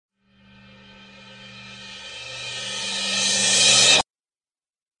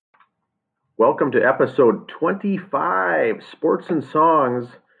Welcome to episode 25, Sports and Songs.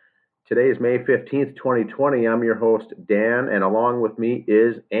 Today is May 15th, 2020. I'm your host, Dan, and along with me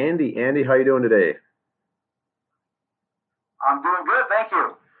is Andy. Andy, how you doing today? I'm doing good, thank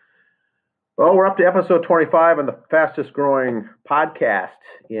you. Well, we're up to episode 25 and the fastest growing podcast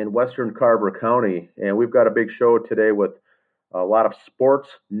in Western Carver County. And we've got a big show today with a lot of sports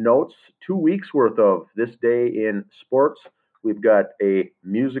notes, 2 weeks worth of this day in sports. We've got a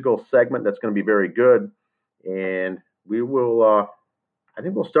musical segment that's going to be very good. And we will, I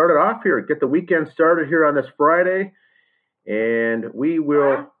think we'll start it off here, get the weekend started here on this Friday. And we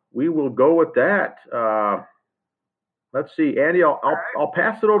will go with that. Let's see, Andy, I'll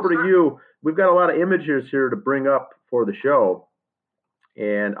pass it over to you. We've got a lot of images here to bring up for the show.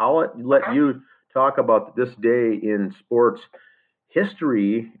 And I'll let you talk about this day in sports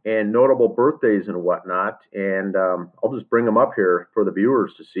history and notable birthdays and whatnot. And I'll just bring them up here for the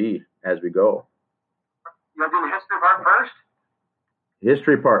viewers to see as we go. You want to do the history part first?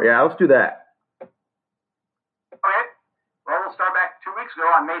 History part, yeah, let's do that. Okay. Well, we'll start back 2 weeks ago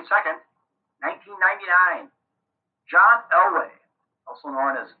on May 2nd, 1999. John Elway, also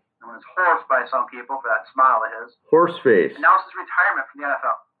known as Horse by some people for that smile of his. Horseface. Announced his retirement from the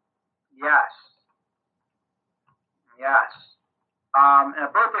NFL. Yes. And a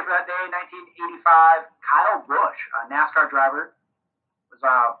birthday for that day, 1985, Kyle Busch, a NASCAR driver, was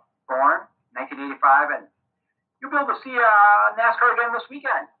born in 1985, and you'll be able to see NASCAR again this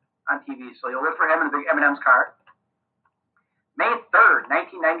weekend on TV, so you'll look for him in the big M&M's car. May 3rd,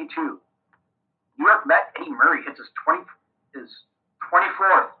 1992, New York Met Eddie Murray hits his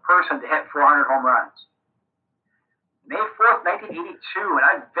 24th person to hit 400 home runs. May 4th, 1982, and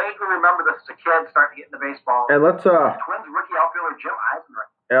I vaguely remember this as a kid starting to get into baseball. And let's Twins rookie outfielder Jim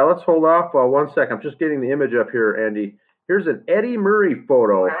Eisenreich. Yeah, let's hold off 1 second. I'm just getting the image up here, Andy. Here's an Eddie Murray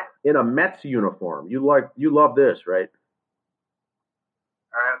photo in a Mets uniform. You love this, right?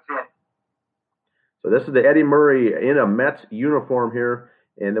 All right, let's see it. So this is the Eddie Murray in a Mets uniform here,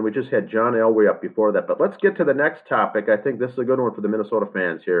 and then we just had John Elway up before that. But let's get to the next topic. I think this is a good one for the Minnesota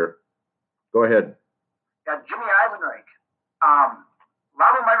fans here. Go ahead. Yeah, Jimmy Eisenreich. A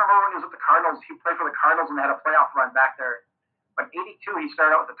lot of them might remember when he was with the Cardinals. He played for the Cardinals and they had a playoff run back there. But in 82, he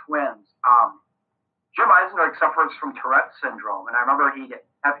started out with the Twins. Jim Eisenreich suffers from Tourette syndrome, and I remember he'd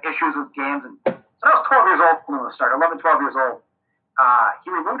have issues with games. And so I was 12 years old when it started, 11, 12 years old. He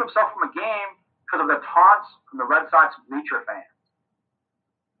removed himself from a game because of the taunts from the Red Sox bleacher fans.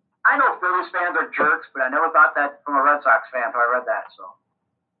 I know Phillies fans are jerks, but I never thought that from a Red Sox fan until I read that. So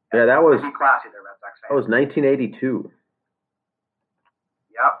yeah, that was classy, there, Red Sox fans. That was 1982.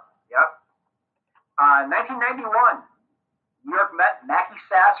 Yep. 1991, New York Met Mackey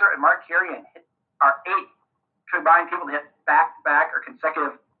Sasser and Mark Carrion are 8 combined people to hit back-to-back or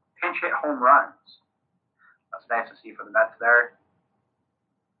consecutive pinch hit home runs. That's nice to see for the Mets there.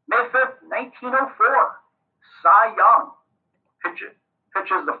 May 5th, 1904, Cy Young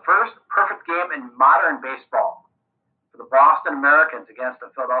pitches the first perfect game in modern baseball for the Boston Americans against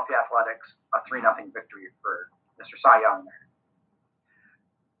the Philadelphia Athletics, a 3-0 victory for Mr. Cy Young there.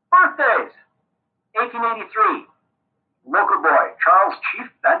 Birthdays, 1883, local boy Charles Chief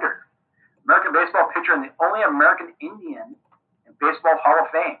Bender, American baseball pitcher and the only American Indian in Baseball Hall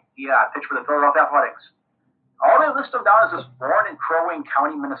of Fame. He pitched for the Philadelphia Athletics. All they list him down as is born in Crow Wing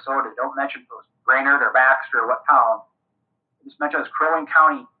County, Minnesota. Don't mention if it was Brainerd or Baxter or what town. Just mention as Crow Wing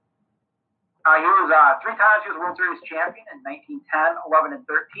County. He was 3 times he was World Series champion in 1910, 11, and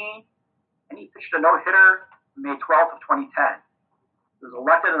 13. And he pitched a no-hitter May 12th of 2010. He was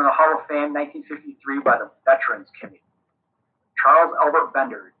elected in the Hall of Fame 1953 by the Veterans Committee. Charles Albert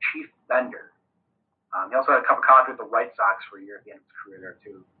Bender, Chief Bender. He also had a cup of coffee with the White Sox for a year at the end of his career there,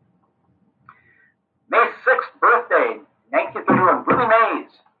 too. May 6th, birthday, 1931, Willie Mays,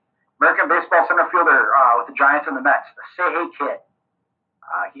 American baseball center fielder with the Giants and the Mets, the Say Hey Kid.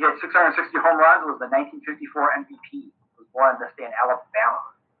 He hit 660 home runs and was the 1954 MVP. He was born this day in Alabama.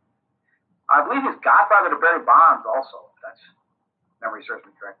 I believe he's godfather to Barry Bonds also, if that's memory serves me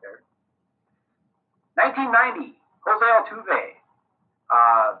correct there. 1990, Jose Altuve,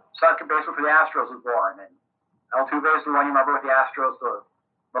 second baseman for the Astros, was born. And Altuve is the one you remember with the Astros, the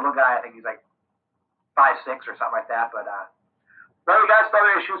little guy, I think he's like 5'6" or something like that. But he got some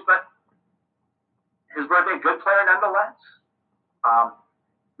other issues, but his birthday, good player nonetheless.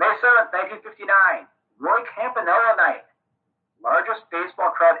 May 7th, 1959, Roy Campanella night. Largest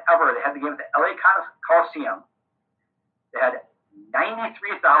baseball crowd ever. They had the game at the LA Coliseum. They had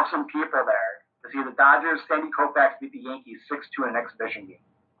 93,000 people there to see the Dodgers, Sandy Koufax beat the Yankees 6-2 in an exhibition game.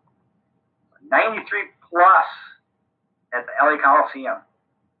 93 plus at the LA Coliseum.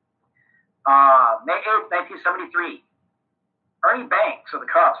 May 8th, 1973. Ernie Banks of the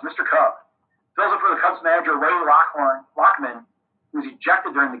Cubs, Mr. Cub, fills in for the Cubs manager Ray Lockman, who was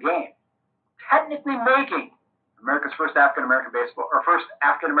ejected during the game, technically making America's first African-American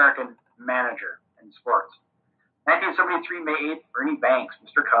manager in sports. 1973, May 8th, Ernie Banks,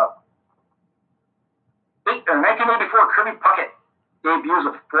 Mr. Cub. 1984, Kirby Puckett debuts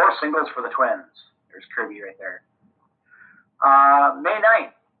with 4 singles for the Twins. There's Kirby right there. May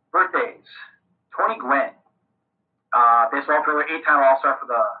 9th, birthdays. Tony Gwynn, baseball player, 8-time All-Star for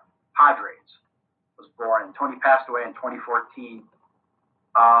the Padres, was born. And Tony passed away in 2014.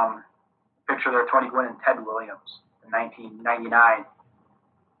 Picture there, Tony Gwynn and Ted Williams in 1999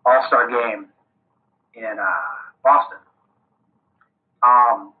 All-Star game in Boston.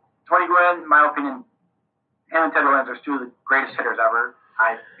 Tony Gwynn, in my opinion, him and Ted Williams are 2 of the greatest hitters ever.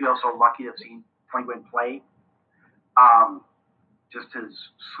 I feel so lucky to have seen Tony Gwynn play. Just his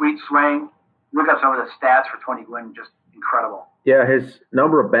sweet swing. Look at some of the stats for Tony Gwynn, just incredible. Yeah, his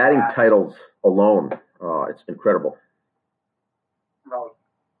number of batting titles alone, it's incredible. Right.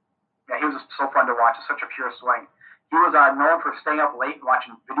 Yeah, he was so fun to watch. It's such a pure swing. He was known for staying up late and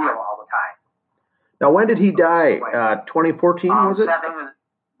watching video all the time. Now, when did he die? 2014, was it?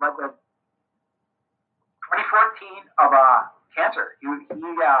 2014 of cancer. He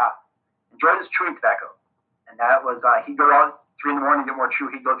enjoyed his chewing tobacco. And that was, he'd go out 3 in the morning, get more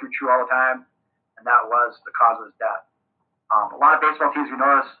chew. He'd go through chew all the time. And that was the cause of his death. A lot of baseball teams, we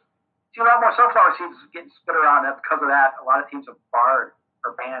notice, see a lot more sunflower seeds getting spit around. That's because of that. A lot of teams have barred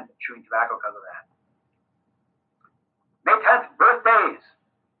or banned chewing tobacco because of that. May 10th, birthdays.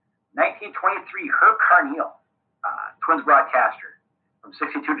 1923, Herb Carneal, Twins broadcaster from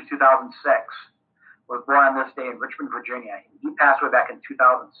 62 to 2006, was born on this day in Richmond, Virginia. He passed away back in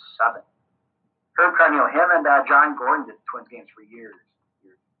 2007. Herb Carneal, him and John Gordon did Twins games for years.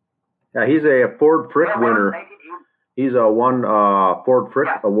 Yeah, he's a Ford Frick winner. He's a Ford Frick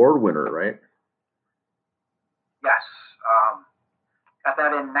Award winner, right? Yes. Got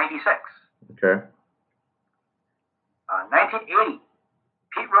that in 96. Okay. 1980,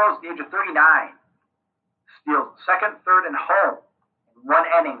 Pete Rose, at the age of 39, steals second, third, and home in 1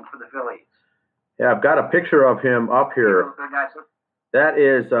 inning for the Phillies. Yeah, I've got a picture of him up here. That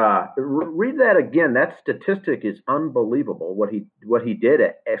is, read that again. That statistic is unbelievable. What he did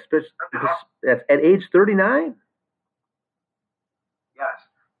at age 39. Yes,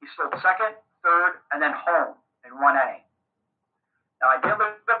 he stole second, third, and then home in 1 inning. Now I did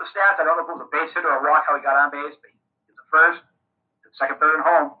look up the stats. I don't know if it was a base hit or a walk, how he got on base, but he did the first, the second, third, and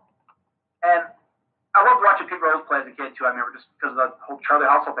home. And I loved watching Pete Rose play as a kid too. I remember just because of the whole Charlie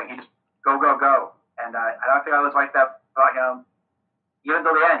Hustle thing. He just go, go, go. And I don't think I was like that about him. Even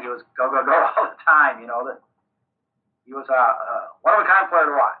till the end, he was go, go, go all the time. You know, he was a one-of-a-kind player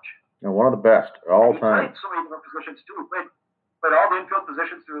to watch. And one of the best all time. He played so many different positions too. He played all the infield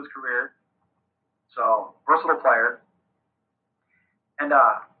positions through his career. So, versatile player. And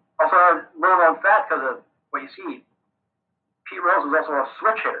also a little known fact because of what you see, Pete Rose was also a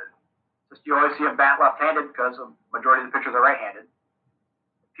switch hitter. Just you always see him bat left-handed because the majority of the pitchers are right-handed.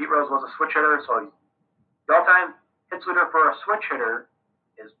 Pete Rose was a switch hitter, so the all-time hits leader for a switch hitter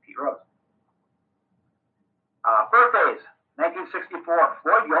is Pete Rose. Birthdays, 1964,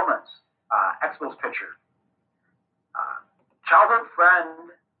 Floyd Youmans, Expos pitcher. Childhood friend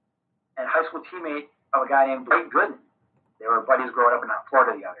and high school teammate of a guy named Blake Gooden. They were buddies growing up in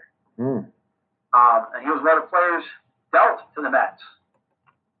Florida together. And he was one of the players dealt to the Mets,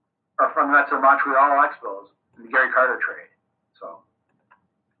 or from the Mets to the Montreal Expos in the Gary Carter trade. So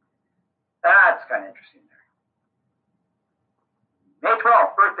that's kind of interesting there. May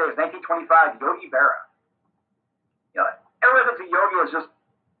 12th, birthday is 1925, Yogi Berra. You know, everyone thinks of Yogi as just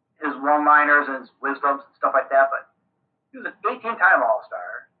his one-liners and his wisdoms and stuff like that, but he was an 18-time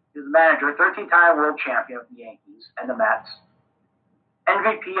All-Star. He was a manager, 13-time world champion of the Yankees and the Mets,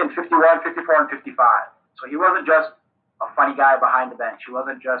 MVP in 51, 54, and 55. So he wasn't just a funny guy behind the bench. He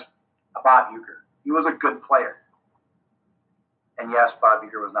wasn't just a Bob Uecker. He was a good player. And yes, Bob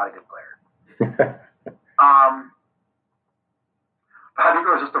Uecker was not a good player. Bob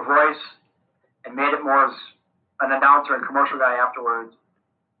Uecker was just a voice and made it more as an announcer and commercial guy afterwards.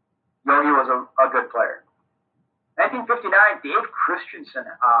 Yogi was a good player. 1959, Dave Christensen,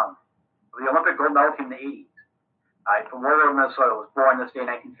 the Olympic gold medal team in the 80s, from Warren, Minnesota, was born this day in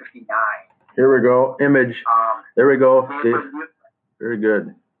 1959. Here we go. Image. There we go. Very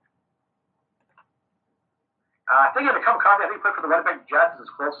good. I think in the Cup of Coffee, I think he played for the Winnipeg Jets as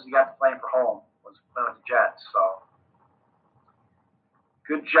close as he got to playing for home was playing with the Jets. So,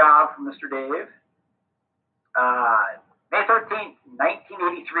 good job from Mr. Dave. May 13th,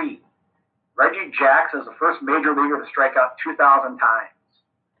 1983, Reggie Jackson is the first major leaguer to strike out 2,000 times.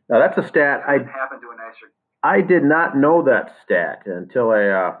 Now that's a stat happened to a nicer. I did not know that stat until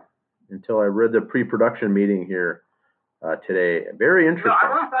I read the pre-production meeting here today. Very interesting. I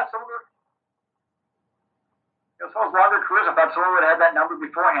really thought some of those longer careers, I thought someone would have had that number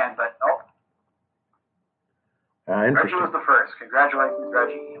beforehand, but nope. Reggie was the first. Congratulations,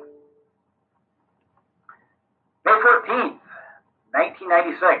 Reggie. May 14th,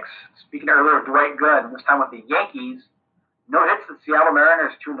 1996. Speaking earlier of Dwight Gooden, this time with the Yankees. No hits to the Seattle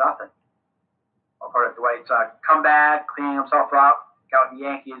Mariners, 2-0. All part of Dwight's comeback, cleaning himself up, got with the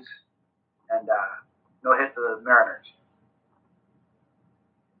Yankees, and no hit to the Mariners.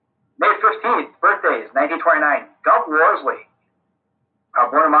 May 15th, birthdays, 1929. Gump Worsley,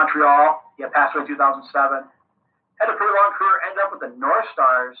 born in Montreal. He had passed away in 2007. Had a pretty long career, ended up with the North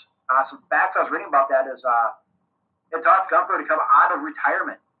Stars. Some facts I was reading about that is it taught Gumper to come out of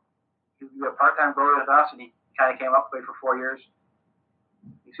retirement. He was a part-time goalie with us, and he kind of came up, played for 4 years.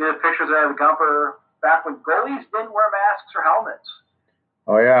 You see the pictures there of the Gumper back when goalies didn't wear masks or helmets.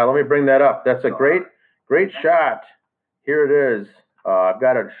 Oh, yeah, let me bring that up. That's a great shot. Here it is. I've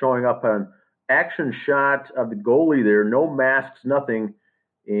got it showing up an action shot of the goalie there. No masks, nothing.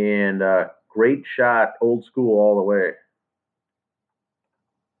 And great shot, old school all the way.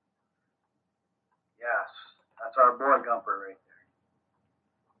 Yes, that's our boy Gumper right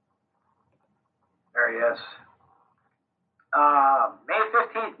there. There he is. May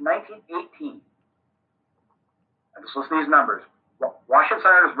 15th, 1918. I just list these numbers. Washington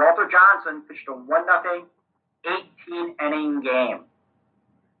Senators Walter Johnson pitched a 1-0 18-inning game.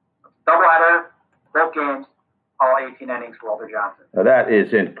 Doubleheader, both games, all 18 innings for Walter Johnson. Now that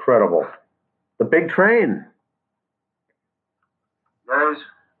is incredible. The big train. There's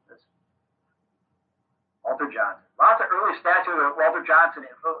Walter Johnson. Lots of early statues of Walter Johnson.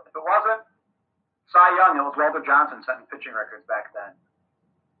 If it wasn't Cy Young, it was Walter Johnson setting pitching records back then.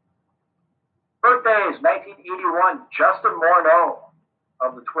 Birthdays, 1981, Justin Morneau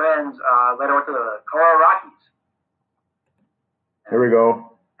of the Twins, later went to the Colorado Rockies. Here we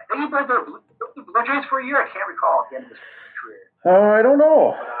go. I think he played the Blue Jays for a year. I can't recall at the end of his career. I don't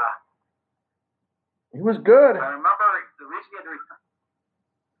know. But, he was good. I remember the reason he had to retire.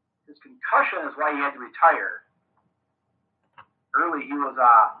 His concussion is why he had to retire. Early, he was,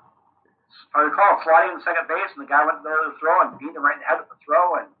 if I recall, sliding to second base, and the guy went there to throw and beat him right in the head with the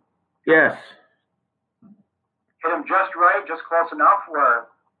throw, and yes, hit him just right, just close enough where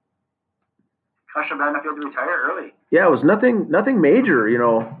concussion bad enough he had to retire early. Yeah, it was nothing major. You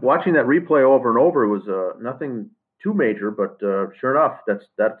know, watching that replay over and over was nothing too major, but sure enough,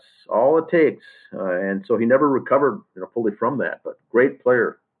 that's all it takes. And so he never recovered, fully from that. But great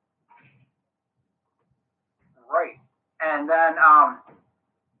player. Right, and then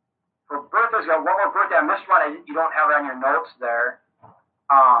for birthdays, you got one more birthday. I missed one. You don't have it on your notes there.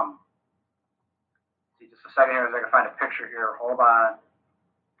 See, just a second here, as I can find a picture here. Hold on.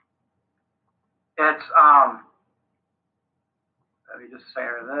 It's let me just say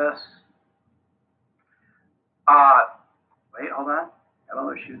this. Wait, hold on. I don't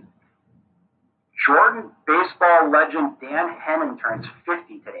know shoes. Jordan baseball legend Dan Hennon turns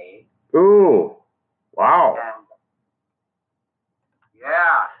 50 today. Ooh, wow. And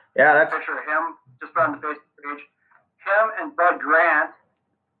yeah, that's a picture of him just on the Facebook page. Him and Bud Grant.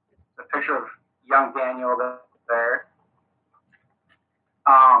 A picture of young Daniel there.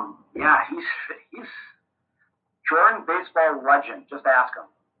 Yeah, he's Jordan baseball legend. Just ask him.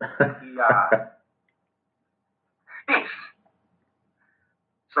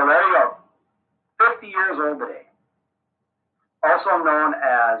 So there you go. 50 years old today. Also known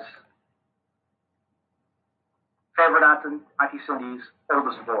as favorite Auntie Cindy's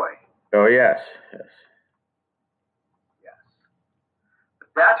oldest boy. Oh yes. But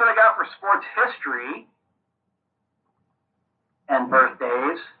that's what I got for sports history and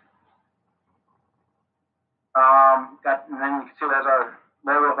birthdays. And then you can see there's our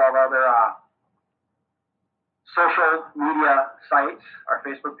logo with all the other social media sites, our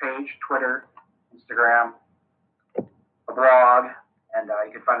Facebook page, Twitter, Instagram, a blog, and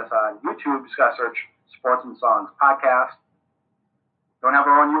you can find us on YouTube. Just gotta search Sports and Songs Podcast. Don't have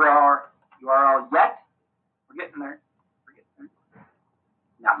our own URL yet. We're getting there.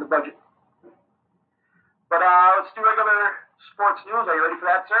 Not in the budget. But let's do regular sports news. Are you ready for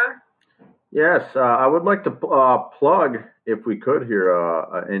that, sir? Yes, I would like to plug, if we could here,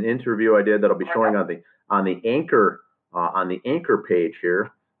 an interview I did that'll be showing on the Anchor page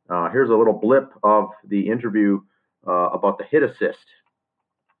here. Here's a little blip of the interview about the hit assist.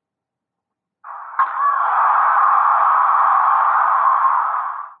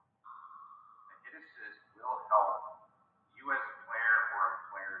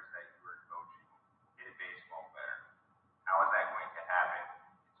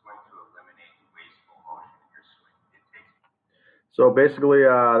 So basically,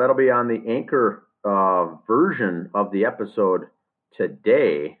 that'll be on the Anchor version of the episode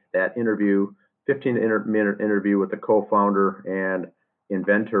today. That interview, 15-minute interview with the co-founder and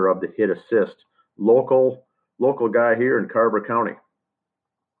inventor of the Hit Assist, local guy here in Carver County.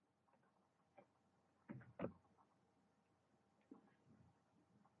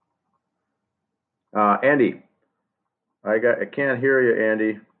 Andy, I can't hear you,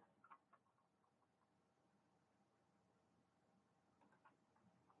 Andy.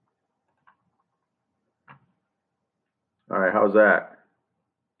 All right, how's that?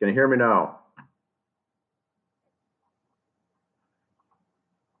 Can you hear me now?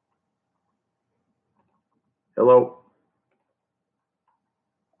 Hello?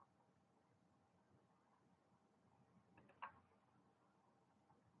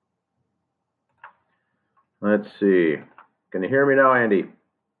 Let's see. Can you hear me now, Andy? I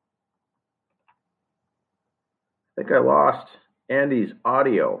think I lost Andy's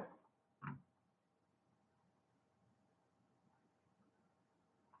audio.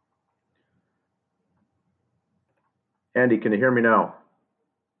 Andy, can you hear me now?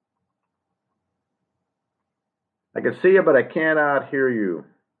 I can see you, but I cannot hear you.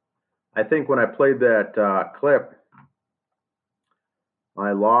 I think when I played that clip,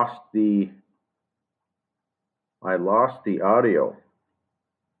 I lost the audio.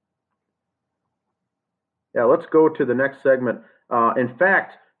 Yeah, let's go to the next segment. In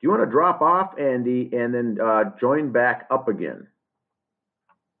fact, do you want to drop off, Andy, and then join back up again?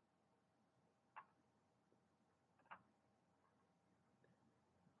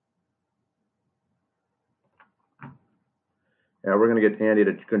 Yeah, we're going to get Andy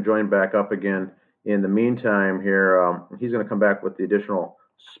to join back up again. In the meantime here, he's going to come back with the additional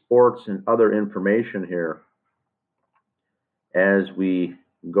sports and other information here as we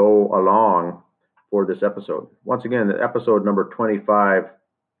go along for this episode. Once again, the episode number 25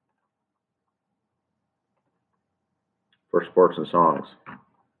 for Sports and Songs.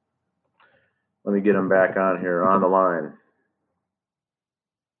 Let me get him back on here on the line.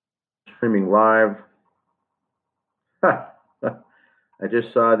 Streaming live. I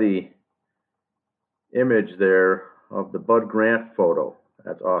just saw the image there of the Bud Grant photo.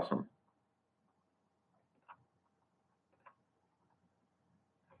 That's awesome.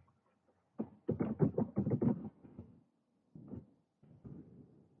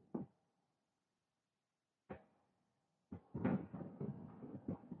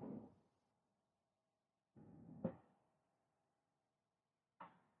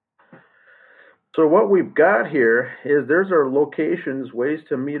 So what we've got here is there's our locations, ways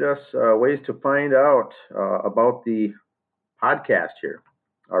to meet us, ways to find out about the podcast here.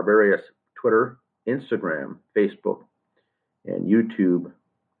 Our various Twitter, Instagram, Facebook, and YouTube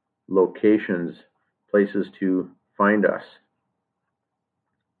locations, places to find us.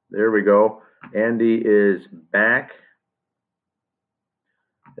 There we go. Andy is back.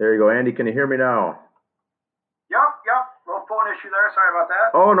 There you go. Andy, can you hear me now? Yep. Little phone issue there. Sorry about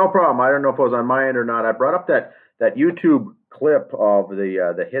that. Oh, no problem. I don't know if it was on my end or not. I brought up that YouTube clip of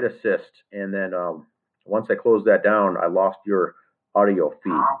the Hit Assist, and then once I closed that down, I lost your audio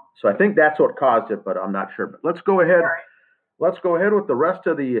feed. So I think that's what caused it, but I'm not sure. But let's go ahead. Right. Let's go ahead with the rest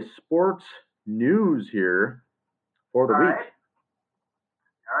of the sports news here for the week.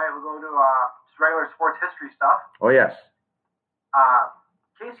 All right, we'll go to regular sports history stuff. Oh, yes.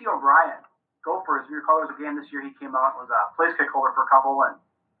 Casey O'Brien, Gophers, Your Colors again this year. He came out and was a place kick holder for a couple, and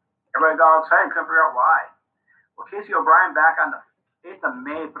everybody got all excited, couldn't figure out why. Well, Casey O'Brien, back on the 8th of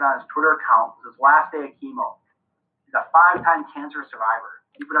May, put on his Twitter account, it was his last day of chemo. He's a 5-time cancer survivor.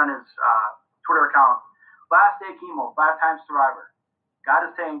 He put on his Twitter account, last day of chemo, 5-time survivor. God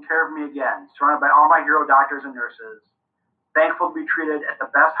is taking care of me again, surrounded by all my hero doctors and nurses. Thankful to be treated at the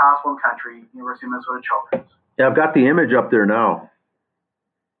best hospital in the country, University of Minnesota Children's. Yeah, I've got the image up there now.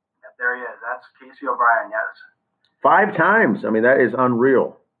 Yep, there he is. That's Casey O'Brien, yes. 5 times. I mean, that is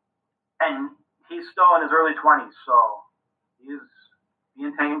unreal. And he's still in his early 20s, so he's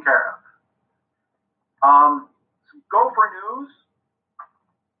being taken care of. Some Gopher news.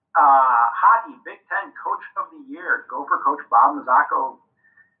 Hockey, Big Ten Coach of the Year. Gopher coach Bob Mazzacco.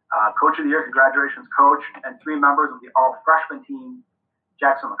 Coach of the Year, congratulations, Coach. And 3 members of the all-freshman team,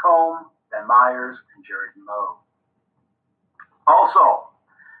 Jackson McComb, Ben Myers, and Jared Moe. Also,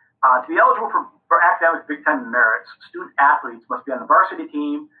 to be eligible for academic Big Ten merits, student athletes must be on the varsity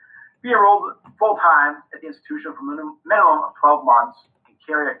team, be enrolled full-time at the institution for minimum of 12 months, and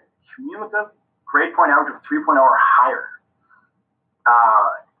carry a cumulative grade point average of 3.0 or higher.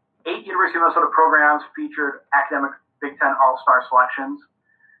 8 University of Minnesota programs featured academic Big Ten All-Star selections,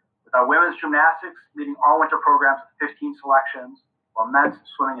 with Women's gymnastics leading all winter programs with 15 selections, while men's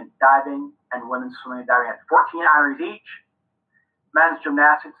swimming and diving and women's swimming and diving had 14 honorees each. Men's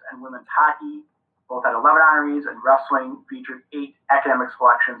gymnastics and women's hockey both had 11 honorees, and wrestling featured 8 academic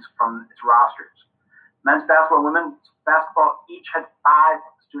selections from its rosters. Men's basketball and women's basketball each had 5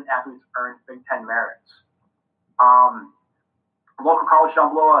 student athletes earn Big Ten merits. Local college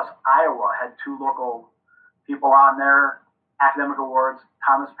down below us, Iowa, had 2 local people on their academic awards.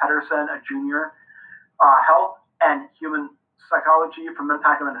 Thomas Pedersen, a junior, health and human psychology from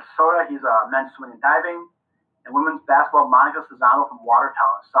Minnetonka, Minnesota. He's a men's swimming and diving. And women's basketball, Monica Cesano from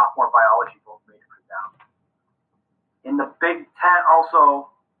Watertown, sophomore biology, both made it for them. In the Big Ten, also,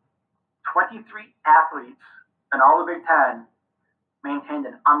 23 athletes in all the Big Ten maintained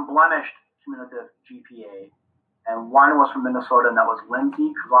an unblemished cumulative GPA, and one was from Minnesota, and that was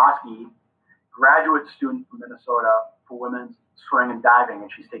Lindsay Kozlowski, graduate student from Minnesota for women's swimming and diving,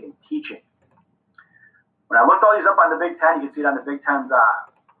 and she's taking teaching. When I looked all these up on the Big Ten, you can see it on the Big Ten's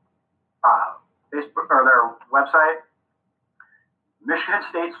Facebook or their website. Michigan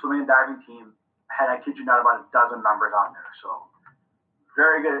State swimming and diving team had, I kid you not, about a dozen members on there. So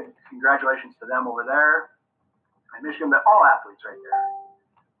very good. Congratulations to them over there. And Michigan, but all athletes right there.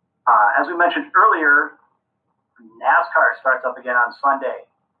 As we mentioned earlier, NASCAR starts up again on Sunday,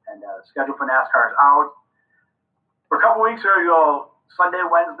 and the schedule for NASCAR is out. For a couple weeks here, you'll Sunday,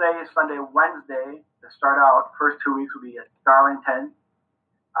 Wednesday. To start out, first 2 weeks will be at Darlington.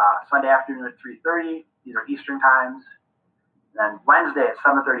 Sunday afternoon at 3:30. These are Eastern times. And then Wednesday at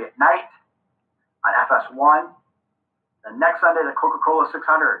 7:30 at night on FS1. Then next Sunday, the Coca-Cola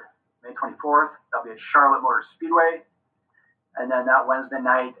 600, May 24th. That'll be at Charlotte Motor Speedway. And then that Wednesday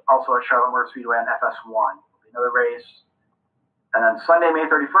night, also at Charlotte Motor Speedway on FS1. Another race. And then Sunday, May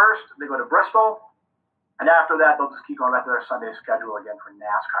 31st, they go to Bristol. And after that, they'll just keep going back to their Sunday schedule again for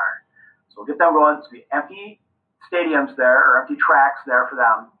NASCAR. So we'll get them going. It's going to be empty stadiums there, or empty tracks there for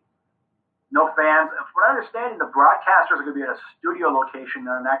them. No fans. From what I'm understanding, the broadcasters are going to be at a studio location.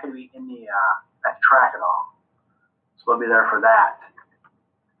 They're not going to be in the at the track at all. So they'll be there for that.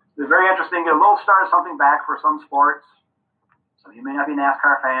 It's very interesting. Get a little start of something back for some sports. So you may not be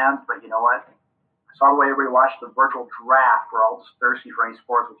NASCAR fans, but you know what? I saw the way everybody watched the virtual draft. We're all just thirsty for any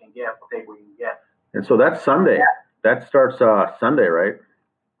sports we can get. We'll take what we can get. And so that's Sunday. Yeah. That starts Sunday, right?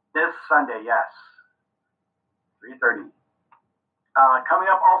 This Sunday, yes. 3:30. Coming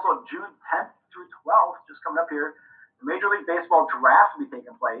up also June 10th through 12th, just coming up here, the Major League Baseball draft will be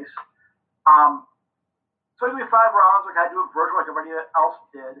taking place. So it'll be 5 rounds. We're going to do it virtual like everybody else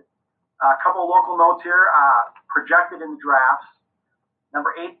did. A couple of local notes here. Projected in the drafts.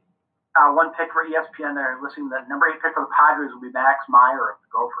 Number 8, one pick for ESPN there. Listening, the number 8 pick for the Padres will be Max Meyer of the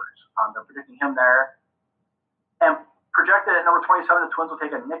Gophers. They're predicting him there. And projected at number 27, the Twins will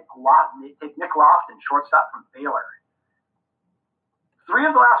take Nick Lofton, shortstop from Baylor. 3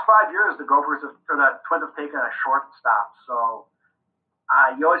 of the last 5 years, the Twins have taken a shortstop. So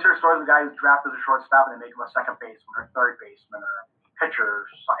you always hear stories of a guy who's drafted as a shortstop and they make him a second baseman or third baseman or pitcher.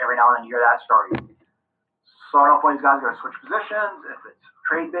 So every now and then you hear that story. So I don't know if these guys are going to switch positions, if it's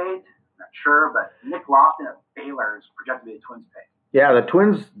trade bait, not sure. But Nick Lofton of Baylor is projected to be a Twins pick. Yeah, the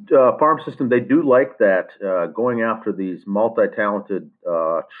Twins farm system, they do like that, going after these multi-talented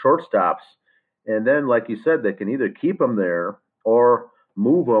shortstops. And then, like you said, they can either keep them there or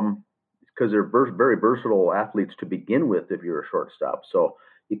move them because they're very versatile athletes to begin with if you're a shortstop. So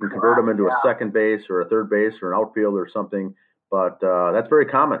you can convert them into a second base or a third base or an outfield or something. But that's very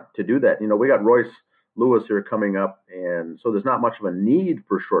common to do that. You know, we got Royce Lewis here coming up, and so there's not much of a need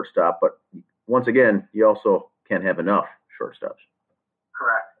for shortstop. But once again, you also can't have enough shortstops.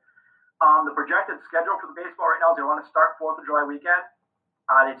 Correct. The projected schedule for the baseball right now is they want to start 4th of July weekend.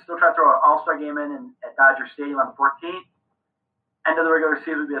 They still try to throw an All-Star game in at Dodger Stadium on the 14th. End of the regular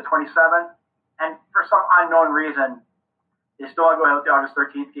season would be the 27th. And for some unknown reason, they still want to go ahead with the August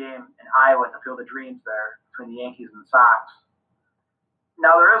 13th game in Iowa at the Field of Dreams there between the Yankees and the Sox.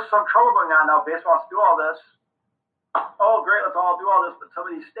 Now, there is some trouble going on now. Baseball has to do all this. Oh, great, let's all do all this. But some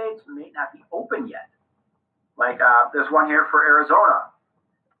of these states may not be open yet. Like there's one here for Arizona.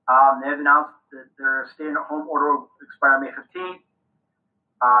 They've announced that their stay-at-home order will expire May 15th.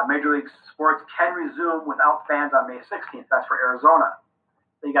 Major League Sports can resume without fans on May 16th. That's for Arizona.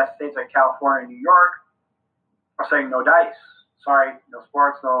 Then you got states like California and New York are saying no dice. Sorry, no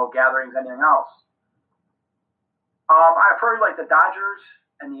sports, no gatherings, anything else. I've heard like the Dodgers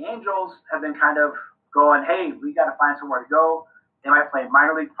and the Angels have been kind of going, hey, we got to find somewhere to go. They might play in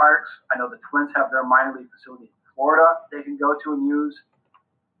minor league parks. I know the Twins have their minor league facility in Florida they can go to and use.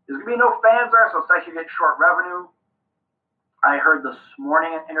 There's going to be no fans there, so it's actually get short revenue. I heard this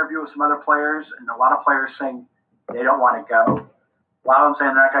morning an interview with some other players, and a lot of players saying they don't want to go. A lot of them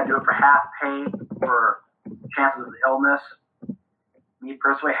saying they're not going to do it for half pay for chances of illness. Me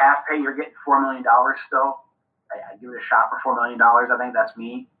personally, half pay, you're getting $4 million still. I give it a shot for $4 million. I think that's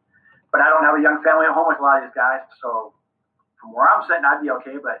me. But I don't have a young family at home with a lot of these guys, so from where I'm sitting, I'd be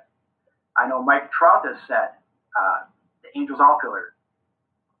okay. But I know Mike Trout has said, the Angels outfielder,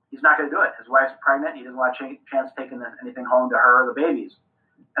 he's not going to do it. His wife's pregnant. He doesn't want a chance taking anything home to her or the babies.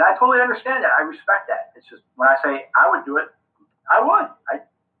 And I totally understand that. I respect that. It's just when I say I would do it, I would.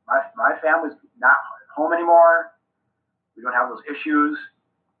 My family's not home anymore. We don't have those issues.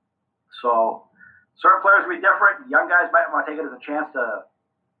 So certain players will be different. Young guys might want to take it as a chance to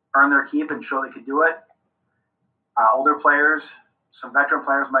earn their keep and show they could do it. Older players, some veteran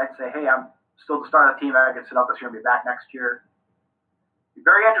players might say, hey, I'm still the star of the team. I can sit out this year and be back next year. Be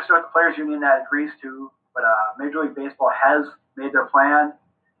very interested with the Players Union that agrees to, but Major League Baseball has made their plan.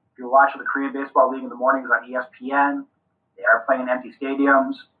 If you're watching the Korean Baseball League in the mornings on ESPN, they are playing in empty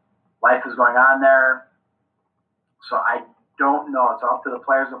stadiums. Life is going on there. So I don't know. It's up to the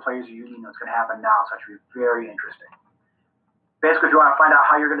players and the Players Union what's going to happen now. So it should be very interesting. Basically, if you want to find out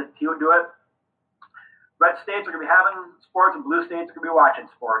how you're going to do it, red states are going to be having sports and blue states are going to be watching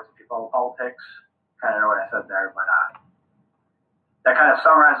sports. If you follow politics, kind of know what I said there, but that kind of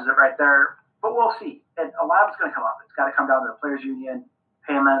summarizes it right there. But we'll see. And a lot of it's going to come up. It's got to come down to the Players Union,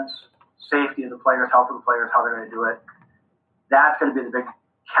 payments, safety of the players, health of the players, how they're going to do it. That's going to be the big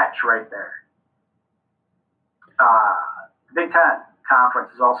catch right there. The Big Ten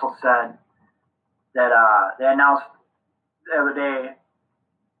Conference has also said that they announced the other day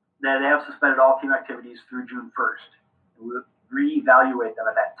that they have suspended all team activities through June 1st. And we'll reevaluate them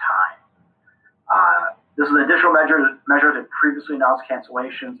at that time. This is an additional measure to previously announced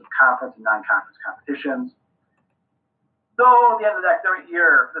cancellations of conference and non-conference competitions. Though at the end of the academic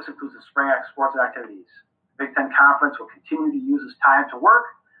year, this includes the spring sports and activities. The Big Ten Conference will continue to use this time to work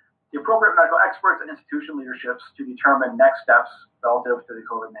the appropriate medical experts and institution leaderships to determine next steps relative to the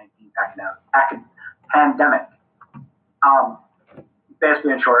COVID-19 pandemic.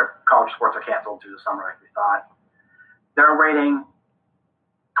 Basically, in short, college sports are canceled through the summer like we thought. They're waiting.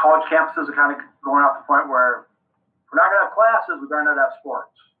 College campuses are kind of going off the point where if we're not going to have classes, we're going to have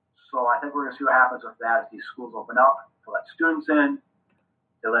sports. So I think we're going to see what happens with that as these schools open up. They'll let students in.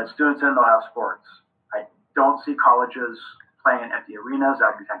 They'll have sports. I don't see colleges playing in empty arenas.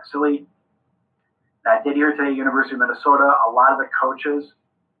 That would be kind of silly. And I did hear today, University of Minnesota, a lot of the coaches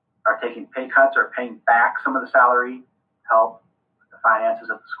are taking pay cuts or paying back some of the salary help with the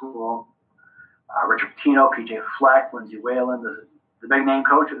finances of the school. Richard Pitino, PJ Fleck, Lindsey Whalen, the big name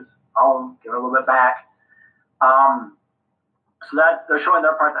coaches, all of them give it a little bit back. So that they're showing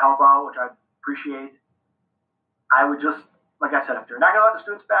their part to help out, which I appreciate. I would just, like I said, if they're not going to let the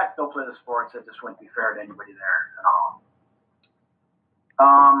students back, they'll play the sports. It just wouldn't be fair to anybody there at all.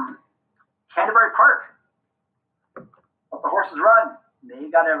 Canterbury Park, let the horses run. They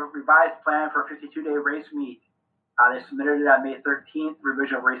got a revised plan for a 52-day race meet. They submitted it on May 13th,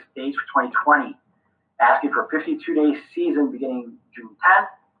 revision of race dates for 2020, asking for a 52-day season beginning June 10th,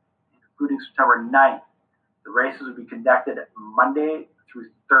 including September 9th. The races will be conducted Monday through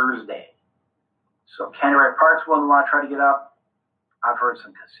Thursday. So Canterbury Park's one to want to try to get up. I've heard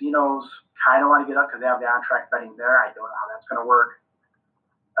some casinos kind of want to get up because they have the on-track betting there. I don't know how that's going to work.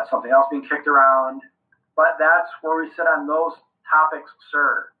 That's something else being kicked around. But that's where we sit on those topics,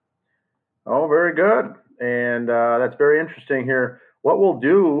 sir. Oh, very good. And that's very interesting here. What we'll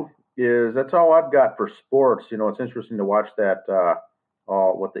do is, that's all I've got for sports. You know, it's interesting to watch that,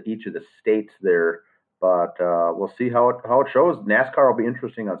 each of the states there. But we'll see how it shows. NASCAR will be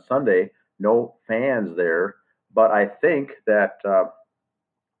interesting on Sunday. No fans there. But I think that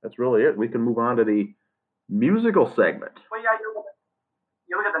that's really it. We can move on to the musical segment. Well, yeah, you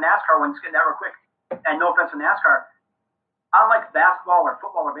look at the NASCAR ones, getting that real quick. And no offense to NASCAR, unlike basketball or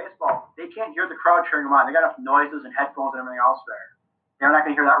football or baseball, they can't hear the crowd cheering them on. They got enough noises and headphones and everything else there. They're not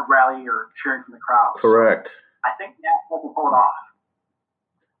going to hear that rally or cheering from the crowd. Correct. So I think NASCAR will pull it off.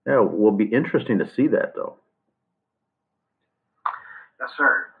 Yeah, it will be interesting to see that, though. Yes,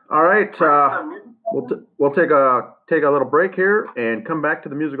 sir. All right. We'll take a little break here and come back to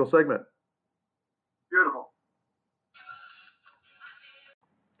the musical segment. Beautiful.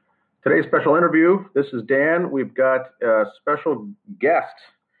 Today's special interview, this is Dan. We've got a special guest,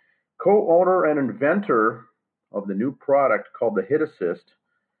 co-owner and inventor of the new product called the Hit Assist.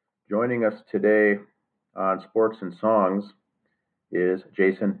 Joining us today on Sports and Songs is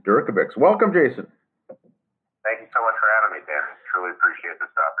Jason Durkovics. Welcome, Jason. Thank you so much for having me, Dan. I truly appreciate this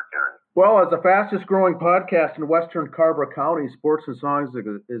opportunity. Well, as the fastest growing podcast in Western Carver County, Sports and Songs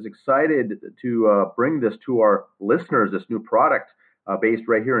is excited to bring this to our listeners, this new product based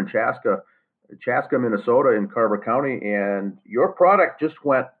right here in Chaska, Minnesota in Carver County. And your product just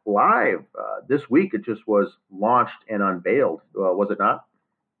went live this week. It just was launched and unveiled, was it not?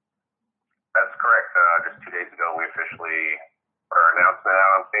 That's correct. Just 2 days ago, we officially put our announcement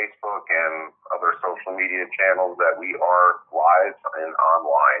out on Facebook and other social media channels that we are live and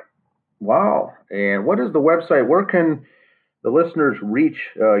online. Wow. And what is the website? Where can the listeners reach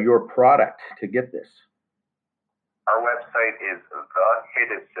your product to get this? Our website is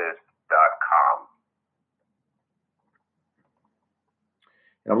thehitassist.com.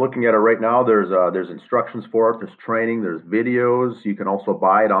 I'm looking at it right now. There's instructions for it. There's training. There's videos. You can also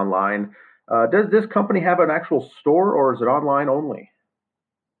buy it online. Does this company have an actual store, or is it online only?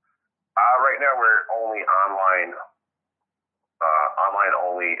 Right now, we're only online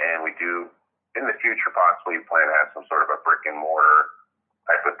only, and we do in the future possibly plan to have some sort of a brick and mortar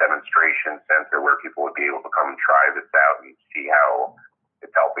type of demonstration center where people would be able to come and try this out and see how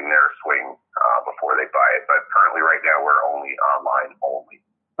it's helping their swing before they buy it. But currently, right now, we're only online only.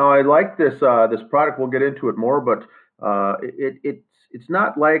 I like this product. We'll get into it more, but it's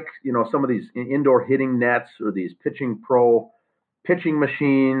not like some of these indoor hitting nets or these pitching pro pitching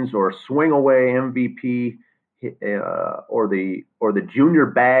machines or swing away MVP or the junior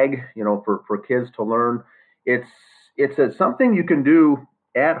bag for kids to learn. It's something you can do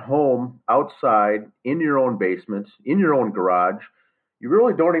at home, outside, in your own basement, in your own garage. You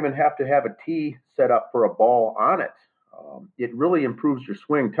really don't even have to have a tee set up for a ball on it. It really improves your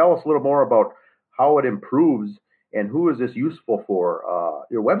swing. Tell us a little more about how it improves and who is this useful for.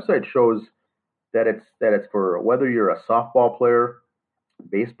 Your website shows that it's for whether you're a softball player,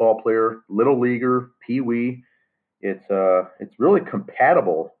 baseball player, little leaguer, pee-wee. It's really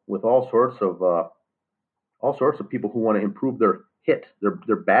compatible with all sorts of people who want to improve their hit,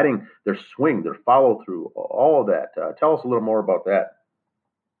 their batting, their swing, their follow through, all of that. Tell us a little more about that.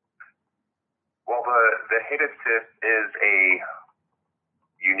 Well, the Hit Assist is a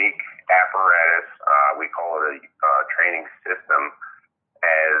unique apparatus. We call it a training system.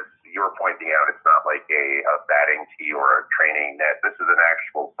 As you were pointing out, it's not like a batting tee or a training net. This is an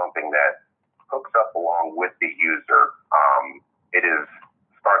actual something that hooks up along with the user. It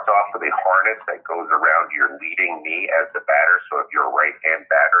starts off with a harness that goes around your leading knee as the batter. So if you're a right-hand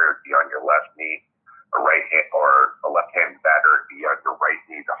batter, it'd be on your left knee. A left-hand batter, it'd be on your right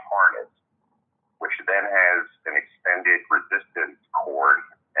knee. The harness, which then has an extended resistance cord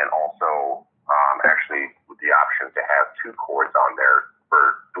and also actually with the option to have two cords on there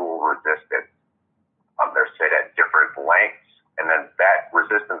for dual resistance. They're set at different lengths, and then that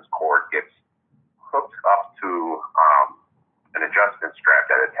resistance cord gets hooked up to an adjustment strap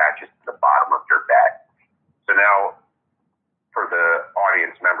that attaches to the bottom of your bat. So now, for the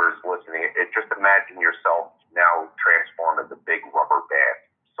audience members listening, just imagine yourself now transformed as a big rubber band.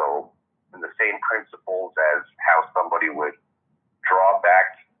 So in the same principles as how somebody would draw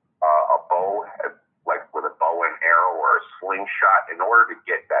back a bow, like with a bow and arrow or a slingshot, in order to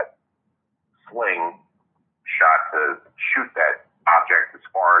get that sling shot to shoot that object as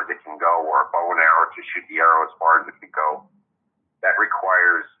far as it can go, or a bow and arrow to shoot the arrow as far as it can go. That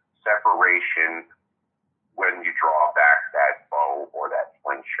requires separation when you draw back that bow or that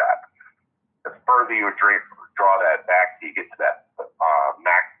slingshot. The further you draw that back till you get to that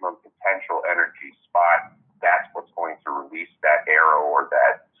maximum potential energy spot, that's what's going to release that arrow or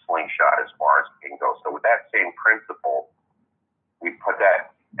that slingshot as far as it can go. So with that same principle, we put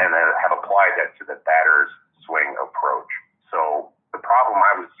that and then have applied that to the batter's swing approach. So the problem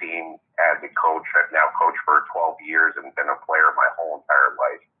I was seeing as a coach, I've now coached for 12 years and been a player my whole entire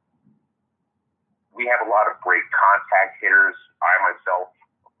life. We have a lot of great contact hitters. I myself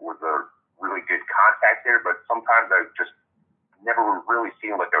was a really good contact hitter, but sometimes I just never really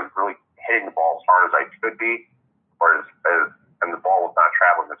seemed like I was really hitting the ball as hard as I could be, and the ball was not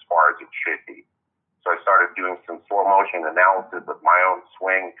traveling as far as it should be. So I started doing some slow motion analysis of my own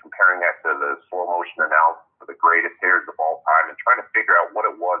swing, comparing that to the slow motion analysis of the greatest hitters of all time, and trying to figure out what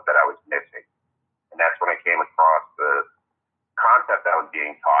it was that I was missing. And that's when I came across the concept that was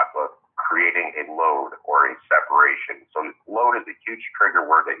being taught of creating a load or a separation. So load is a huge trigger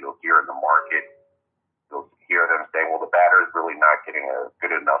word that you'll hear in the market. You'll hear them saying, well, the batter is really not getting a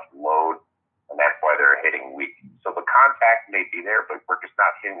good enough load, and that's why they're hitting weak. So the contact may be there, but we're just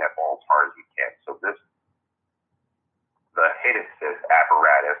not hitting that ball as hard as we can. So the Hit Assist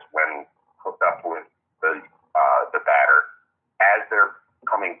apparatus, when hooked up with the batter, as they're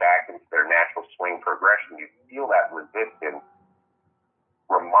coming back into their natural swing progression, you feel that resistance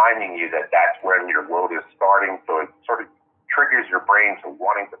remind reminding you that that's when your load is starting. So it sort of triggers your brain to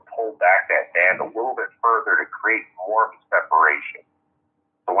wanting to pull back that band a little bit further to create more of a separation.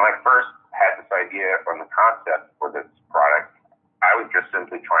 So when I first had this idea from the concept for this product, I was just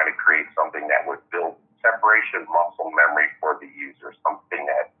simply trying to create something that would build separation muscle memory for the user, something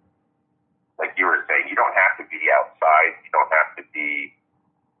that, like you were saying, you don't have to be outside, you don't have to be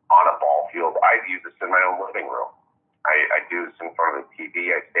on a ball field. I use this in my own living room. I do this in front of the TV.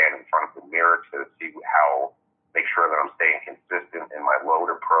 I stand in front of the mirror to see make sure that I'm staying consistent in my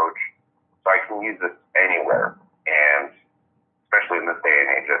load approach. So I can use this anywhere. And especially in this day and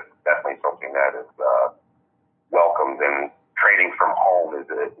age, it's definitely something that is welcomed. And training from home is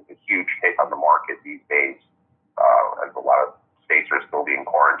a huge take on the market these days. As a lot of states are still being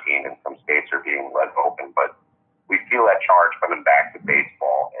quarantined and some states are being let open. But we feel that charge coming back to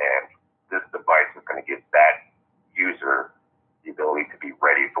baseball, and this device is going to give that user the ability to be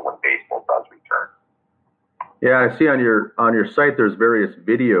ready for when baseball does return. Yeah, I see on your site there's various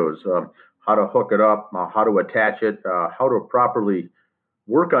videos, how to hook it up, how to attach it, how to properly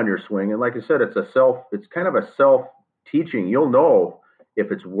work on your swing. And like I said, it's kind of a self-teaching. You'll know if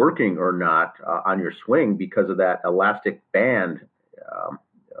it's working or not on your swing because of that elastic band.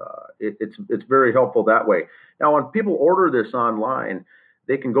 It's very helpful that way. Now, when people order this online,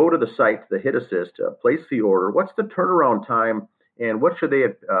 they can go to the site, the Hit Assist, place the order. What's the turnaround time, and what should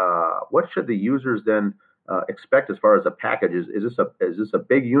the users then expect as far as a package? Is this a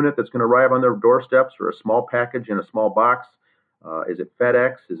big unit that's going to arrive on their doorsteps, or a small package in a small box? Is it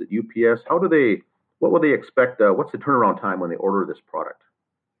FedEx? Is it UPS? What will they expect? What's the turnaround time when they order this product?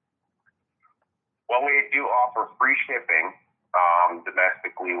 Well, we do offer free shipping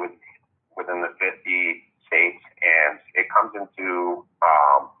domestically within the 50 states, and it comes into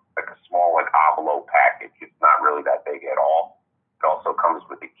like a small envelope package. It's not really that big at all. It also comes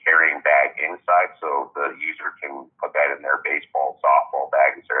with a carrying bag inside, so the user can put that in their baseball, softball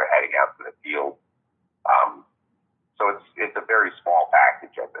bag as they're heading out to the field. So it's a very small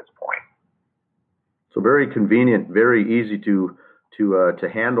package at this point. So very convenient, very easy to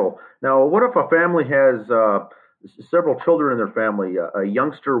handle. Now, what if a family has several children in their family, a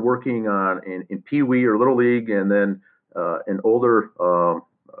youngster working in Pee Wee or Little League, and then an older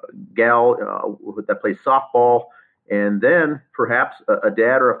gal that plays softball, and then perhaps a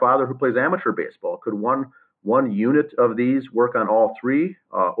dad or a father who plays amateur baseball? Could one unit of these work on all three,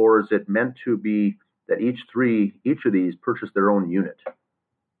 or is it meant to be that each of these purchase their own unit?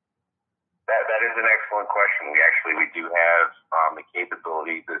 That is an excellent question. We do have the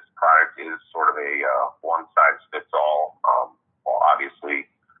capability. This product is sort of a one-size-fits-all. Well, obviously,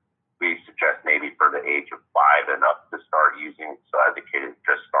 we suggest maybe for the age of 5 and up to start using. So as a kid is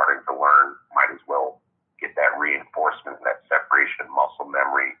just starting to learn, might as well get that reinforcement and that separation muscle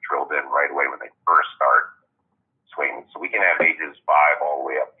memory drilled in right away when they first start swinging. So we can have ages 5 all the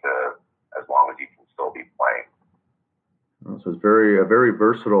way up to as long as you can still be playing. So it's very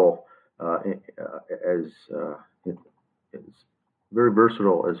versatile. Very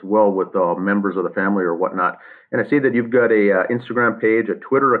versatile as well with members of the family or whatnot. And I see that you've got a Instagram page, a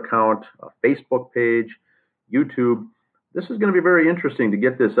Twitter account, a Facebook page, YouTube. This is going to be very interesting to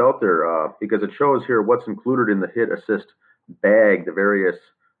get this out there because it shows here what's included in the Hit Assist bag, the various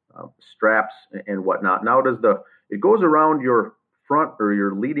straps and whatnot. Now, it goes around your front or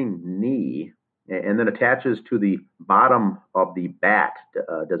your leading knee and then attaches to the bottom of the bat,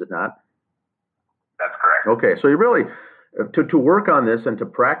 does it not? That's correct. Okay, so you really, to work on this and to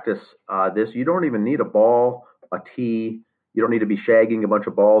practice this, you don't even need a ball, a tee. You don't need to be shagging a bunch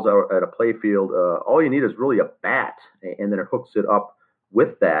of balls out at a play field. All you need is really a bat, and then it hooks it up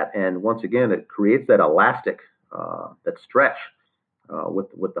with that. And once again, it creates that elastic, that stretch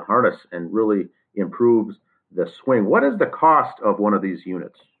with the harness, and really improves the swing. What is the cost of one of these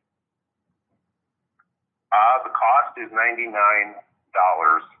units? The cost is $99.99.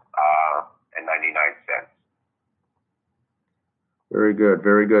 Very good,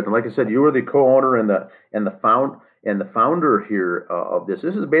 very good. And like I said, you were the co-owner and the founder here of this.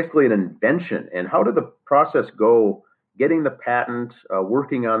 This is basically an invention. And how did the process go? Getting the patent,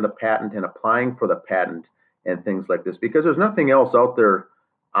 working on the patent, and applying for the patent, and things like this. Because there's nothing else out there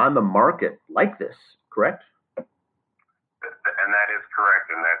on the market like this, correct? And that is correct.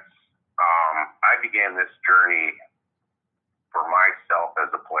 And that's I began this journey for myself as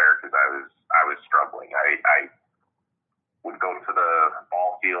a player because I was struggling. I would go to the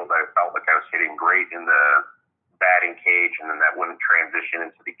ball field. I felt like I was hitting great in the batting cage, and then that wouldn't transition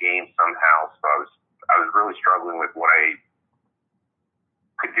into the game somehow. So I was really struggling with what I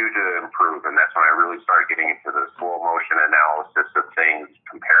could do to improve. And that's when I really started getting into the slow motion analysis of things,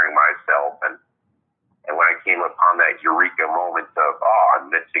 comparing myself. And when I came upon that eureka moment of,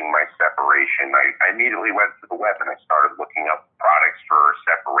 I'm missing my separation, I immediately went to the web and I started looking up products for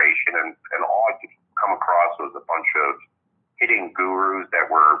separation. And all I could come across was a bunch of hitting gurus that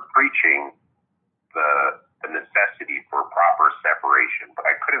were preaching the necessity for proper separation. But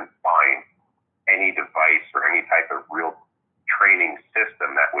I couldn't find any device or any type of real training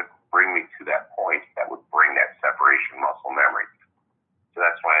system that would bring me to that point, that would bring that separation muscle memory. So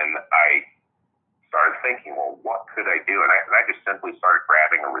that's when I started thinking, well, what could I do? And I just simply started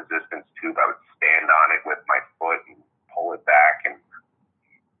grabbing a resistance tube. I would stand on it with my foot and pull it back, and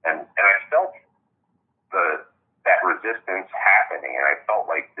I felt that resistance happening, and I felt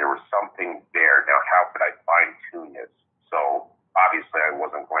like there was something there. Now, how could I fine tune this? So obviously, I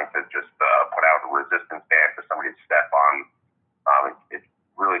wasn't going to just put out a resistance band for somebody to step on. It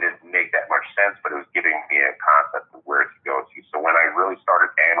really didn't make that much sense, but it was giving me a concept of where to go to. So when I really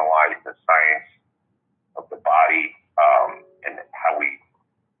started analyzing the science of the body, and how we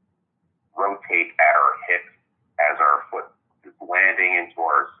rotate at our hip as our foot is landing into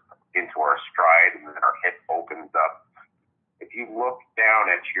our stride, and then our hip opens up. If you look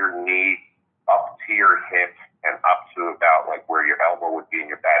down at your knee up to your hip and up to about like where your elbow would be in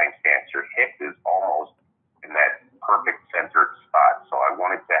your batting stance, your hip is almost in that perfect centered spot. So I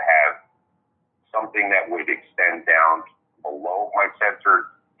wanted to have something that would extend down below my centered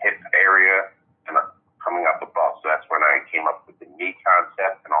hip area and coming up above. So that's when I came up with the knee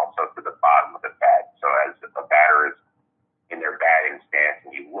concept, and also to the bottom of the bat. So as a batter is in their batting stance,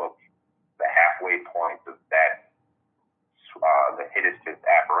 and you look, the halfway point of that, the hit assist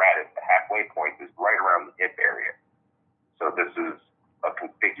apparatus, the halfway point is right around the hip area. So this is a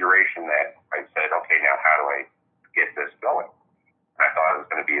configuration that I said, okay, now how do I get this going? And I thought it was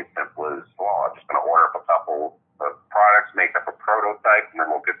going to be as simple as, well, I'm just going to order up a couple of products, make up a prototype, and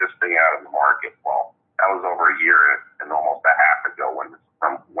then we'll get this thing out in the market. Well, that was over a year and almost a half ago when this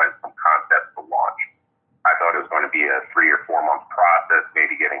went from concept to launch. I thought it was going to be a 3 or 4 month process,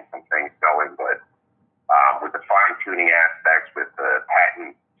 maybe getting some things going, but with the fine tuning aspects, with the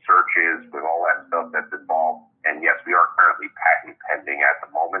patent searches, with all that stuff that's involved, and yes, we are currently patent pending at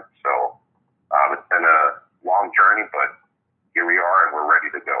the moment. So it's been a long journey, but here we are, and we're ready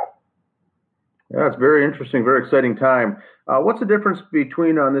to go. Yeah, it's very interesting, very exciting time. What's the difference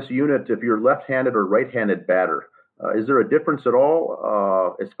between on this unit if you're left-handed or right-handed batter? Is there a difference at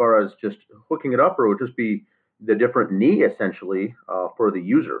all as far as just hooking it up, or would it just be the different knee essentially for the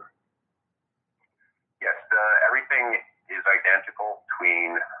user? Yes, everything is identical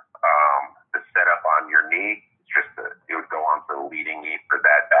between the setup on your knee. It's just it would go on to the leading knee for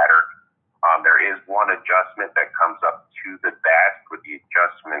that batter. There is one adjustment that comes up to the bat with the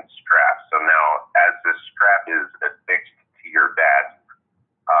adjustment strap. So now, as this strap is affixed to your bat,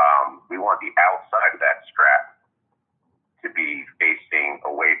 we want the outside of that strap to be facing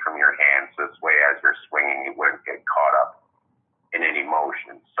away from your hand. So this way, as you're swinging, you wouldn't get caught up in any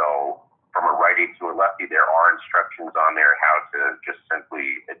motion. So from a righty to a lefty, there are instructions on there how to just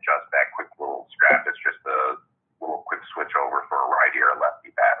simply adjust that quick little strap. It's just a little quick switch over for a righty or a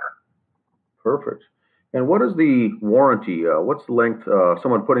lefty batter. Perfect. And what is the warranty? What's the length?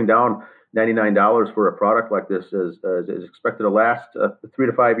 Someone putting down $99 for a product like this is expected to last 3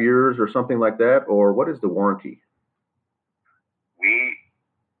 to 5 years or something like that? Or what is the warranty?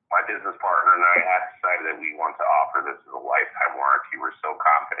 My business partner and I have decided that we want to offer this as a lifetime warranty. We're so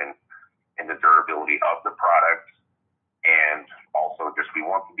confident in the durability of the product, and also just we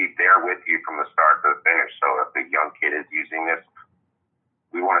want to be there with you from the start to the finish. So if a young kid is using this,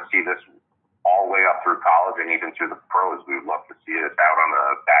 we want to see this all the way up through college and even through the pros. We would love to see this out on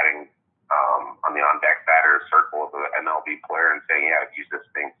the batting, on the on-deck batter circle of an MLB player and saying, yeah, I've used this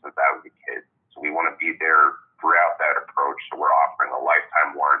thing since I was a kid. So we want to be there throughout that approach. So we're offering a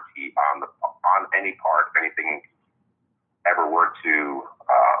lifetime warranty on any part. If anything ever were to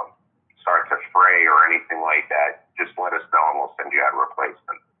start to fray or anything like that, just let us know and we'll send you out a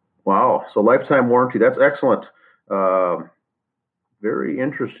replacement. Wow. So lifetime warranty. That's excellent. Very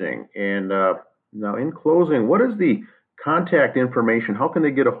interesting. And now in closing, what is the contact information? How can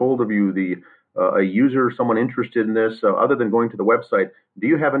they get a hold of you, a user, someone interested in this, other than going to the website? Do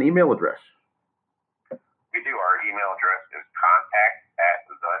you have an email address? We do. Our email address is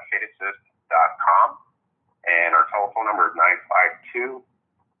contact@thehitassist.com, and our telephone number is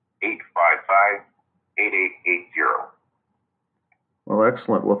 952-855-8880. Well,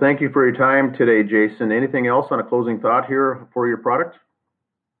 excellent. Well, thank you for your time today, Jason. Anything else on a closing thought here for your product?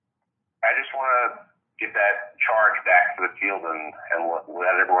 I just want to get that charge back to the field and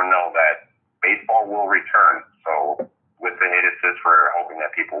let everyone know that baseball will return. So with the hit assist, we're hoping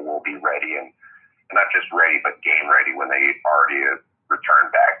that people will be ready and not just ready, but game ready when they already return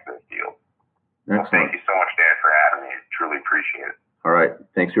back to the field. Well, thank you so much, Dan, for having me. Truly appreciate it. All right.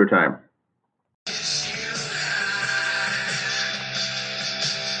 Thanks for your time.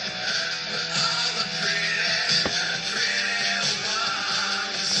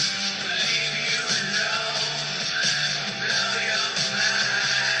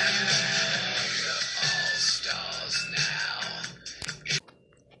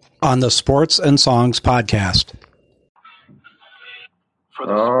 On the Sports and Songs podcast.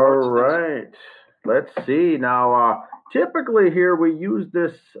 All right. Let's see. Now, typically here we use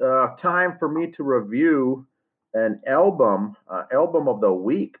this time for me to review an album of the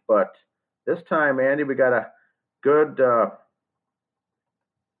week. But this time, Andy, we got a good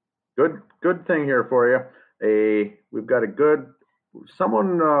thing here for you. We've got we got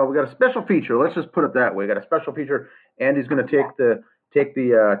a special feature. Let's just put it that way. We got a special feature. Andy's going to take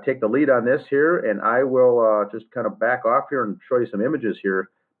the lead on this here, and I will just kind of back off here and show you some images here.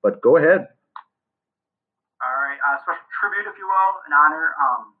 But go ahead. All right, special tribute, if you will, in honor.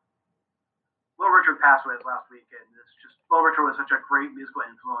 Little Richard passed away last week, and Little Richard was such a great musical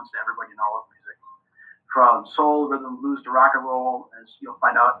influence to everybody in all of music, from soul, rhythm, blues to rock and roll. As you'll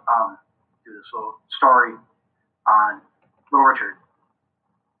find out through this little story on Little Richard.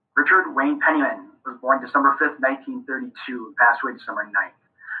 Richard Wayne Penniman was born December 5th, 1932, and passed away December 9th.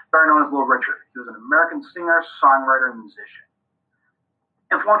 Better known as Little Richard, he was an American singer, songwriter, and musician.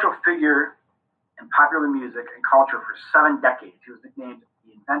 Influential figure in popular music and culture for 7 decades. He was nicknamed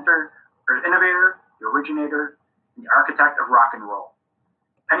the innovator, the originator, and the architect of rock and roll.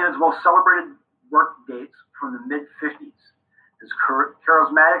 Penniman's most celebrated work dates from the mid-50s. His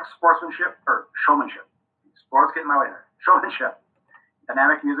charismatic showmanship,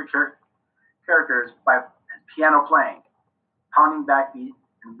 dynamic music characters by his piano playing, pounding backbeat,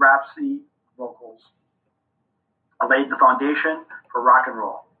 and rhapsody vocals laid the foundation for rock and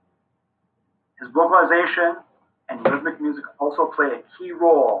roll. His vocalization and rhythmic music also played a key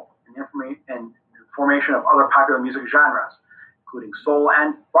role in the formation of other popular music genres, including soul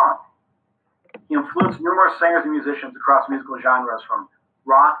and funk. He influenced numerous singers and musicians across musical genres from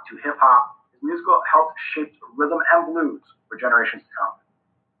rock to hip-hop. His music helped shape rhythm and blues for generations to come.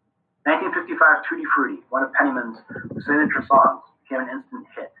 1955 Tutti Frutti, one of Penniman's signature songs, became an instant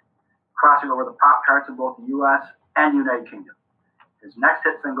hit, crossing over the pop charts in both the U.S. and United Kingdom. His next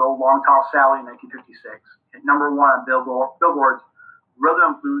hit single, Long Tall Sally, in 1956, hit #1 on Billboard's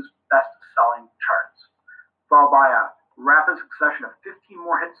Rhythm and Blues best-selling charts, followed by a rapid succession of 15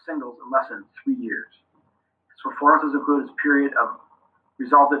 more hit singles in less than 3 years. His performances include his period of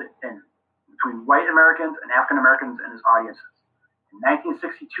resulted in between white Americans and African Americans in his audiences. In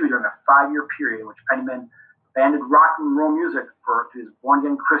 1962, during a 5-year period in which Penniman abandoned rock and roll music to his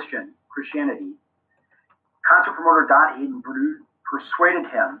born-again Christianity, concert promoter Don Aiden persuaded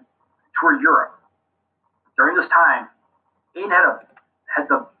him to tour Europe. During this time, Aiden had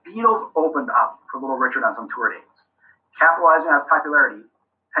the Beatles opened up for Little Richard on some tour dates. Capitalizing on his popularity,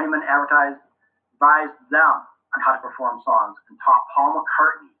 Penniman advised them on how to perform songs and taught Paul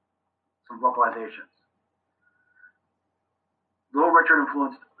McCartney some vocalizations. Little Richard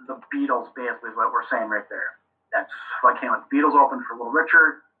influenced the Beatles, basically, is what we're saying right there. That's what came with Beatles opened for Little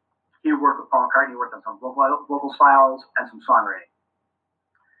Richard. He worked with Paul McCartney, worked on some vocal styles and some songwriting.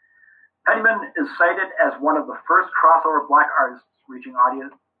 Penniman is cited as one of the first crossover black artists reaching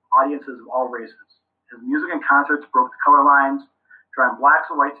audiences of all races. His music and concerts broke the color lines, drawing blacks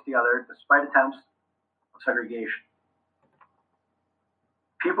and whites together despite attempts of segregation.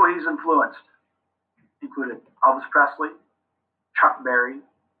 People he's influenced included Elvis Presley, Chuck Berry,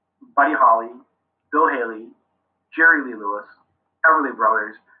 Buddy Holly, Bill Haley, Jerry Lee Lewis, Everly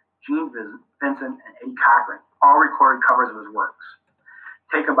Brothers, Gene Vincent, and Eddie Cochran all recorded covers of his works.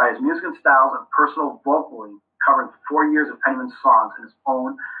 Taken by his music and styles and personal vocaling, covering 4 years of Penniman's songs in his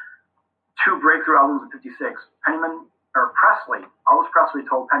own 2 breakthrough albums in '56, Elvis Presley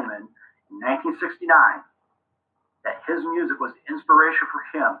told Penniman in 1969 that his music was the inspiration for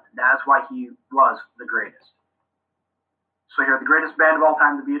him, and that's why he was the greatest. So here, the greatest band of all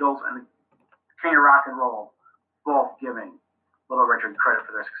time, the Beatles, and the king of rock and roll, both giving Little Richard credit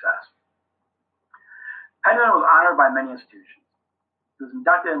for their success. Penniman was honored by many institutions. He was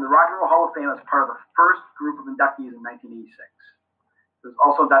inducted in the Rock and Roll Hall of Fame as part of the first group of inductees in 1986. He was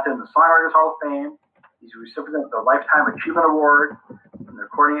also inducted in the Songwriters Hall of Fame. He's a recipient of the Lifetime Achievement Award from the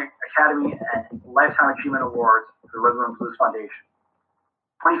Recording Academy and Lifetime Achievement Awards for the Rhythm and Blues Foundation.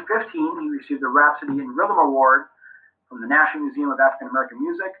 2015, he received the Rhapsody in Rhythm Award from the National Museum of African American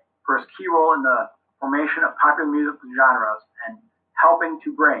Music for his key role in the formation of popular music genres and helping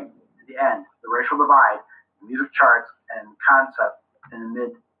to bring to the end the racial divide in music charts and concerts in the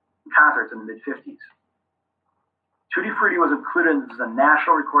mid-50s. Tutti Frutti was included in the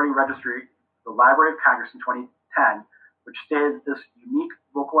National Recording Registry of the Library of Congress in 2010, which stated that this unique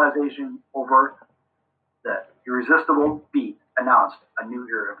vocalization over the irresistible beat announced a new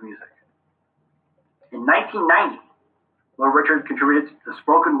era of music. In 1990, Little Richard contributed to the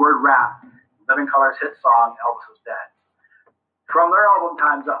spoken word rap Living Colour's hit song Elvis Was Dead from their album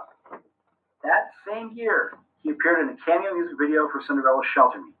Time's Up. That same year, he appeared in a cameo music video for Cinderella's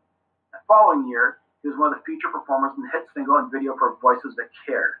Shelter Me. The following year, he was one of the featured performers in the hit single and video for Voices That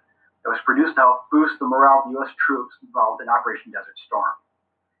Care that was produced to help boost the morale of U.S. troops involved in Operation Desert Storm.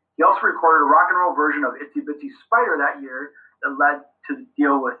 He also recorded a rock and roll version of Itsy Bitsy Spider that year that led to the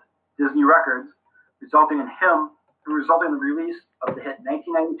deal with Disney Records, resulting in the release of the hit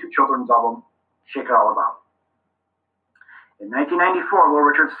 1992 children's album, Shake It All About. In 1994, Little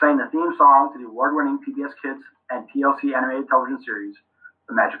Richard sang the theme song to the award-winning PBS Kids and TLC animated television series,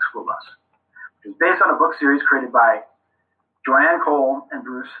 The Magic School Bus, which is based on a book series created by Joanne Cole and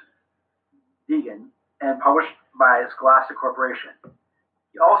Bruce Deegan and published by Scholastic Corporation.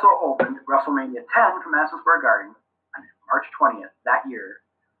 He also opened WrestleMania 10 from Madison Square Garden on March 20th that year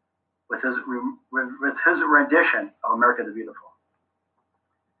with his rendition of America the Beautiful.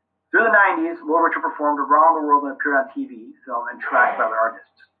 Through the 90s, Little Richard performed around the world and appeared on TV, film, and tracked by other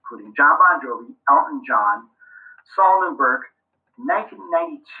artists, including John Bon Jovi, Elton John, Solomon Burke. In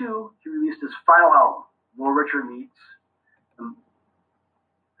 1992, he released his final album, Little Richard Meets.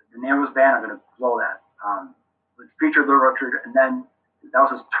 The name of his band, I'm going to blow that. It featured Little Richard, and then that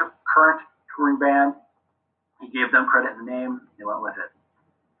was his current touring band. He gave them credit in the name. They went with it.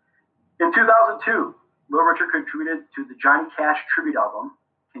 In 2002, Little Richard contributed to the Johnny Cash tribute album,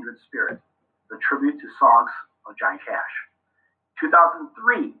 Kindred Spirit, the tribute to songs of Johnny Cash.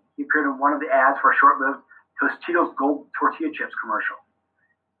 2003, he appeared in one of the ads for a short-lived Tostitos Gold Tortilla Chips commercial.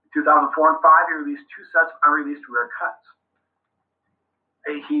 In 2004 and 2005, he released 2 sets of unreleased rare cuts.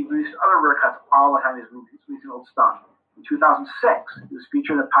 He released other rare cuts all the time. He was releasing old stuff. In 2006, he was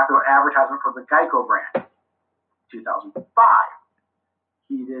featured in a popular advertisement for the Geico brand. In 2005,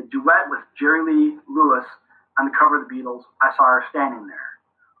 he did a duet with Jerry Lee Lewis on the cover of the Beatles' I Saw Her Standing There,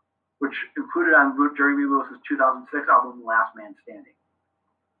 which included on Jerry Lee Lewis's 2006 album, Last Man Standing.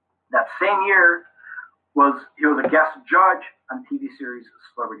 That same year, he was a guest judge on the TV series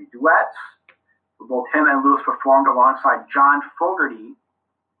Celebrity Duets, where both him and Lewis performed alongside John Fogerty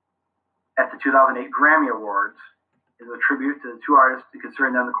at the 2008 Grammy Awards as a tribute to the two artists,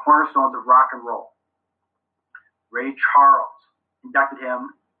 considering them the cornerstones of rock and roll. Ray Charles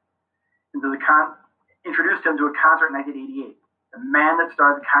introduced him to a concert in 1988. The man that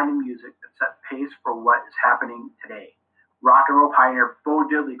started the kind of music that set pace for what is happening today. Rock and roll pioneer Bo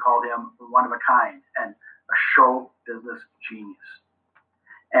Diddley called him one of a kind and a show business genius,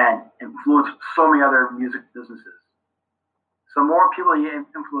 and influenced so many other music businesses. Some more people he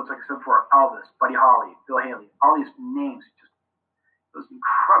influenced, like I said before, Elvis, Buddy Holly, Bill Haley, all these names. It was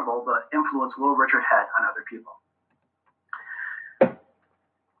incredible the influence Little Richard had on other people.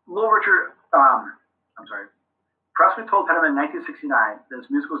 Presley told Penniman in 1969 that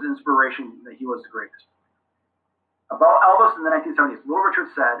his music was inspiration, that he was the greatest. About Elvis in the 1970s, Little Richard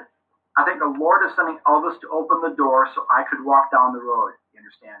said, "I think the Lord is sending Elvis to open the door so I could walk down the road." You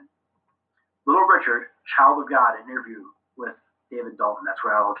understand? Little Richard, child of God, an interview with David Dalton. That's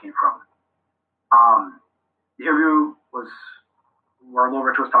where it all came from. The interview was where Little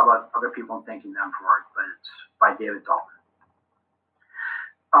Richard was talking about other people and thanking them for it, but it's by David Dalton.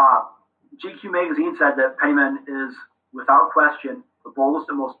 GQ magazine said that Penniman is, without question, the boldest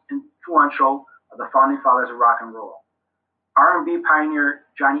and most influential of the founding fathers of rock and roll. R&B pioneer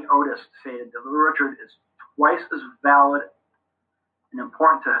Johnny Otis stated that Little Richard is twice as valid and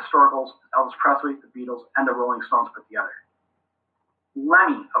important to historicals as Elvis Presley, the Beatles, and the Rolling Stones put together.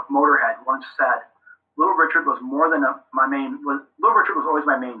 Lemmy of Motorhead once said, Little Richard was always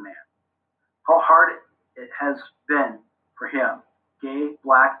my main man. How hard it has been for him, gay,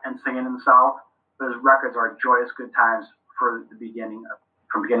 black, and singing in the South, but his records are joyous good times from beginning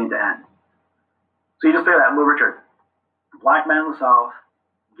to end. So you just say that, Little Richard, black man in the South,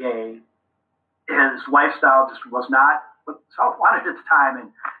 gay, his lifestyle just was not what the South wanted at the time,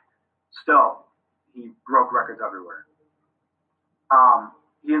 and still, he broke records everywhere.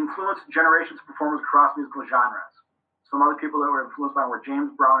 He influenced generations of performers across musical genres. Some other people that were influenced by him were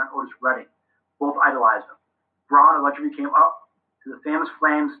James Brown and Otis Redding. Both idolized him. Brown eventually became to the famous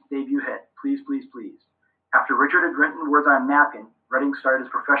Flames debut hit, Please, Please, Please. After Richard had written words on a napkin, Redding started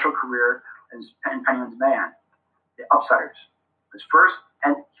his professional career in Penniman's band, the Upsiders. He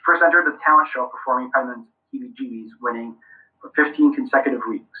first entered the talent show performing Penniman's Heebie-Jeebies, winning for 15 consecutive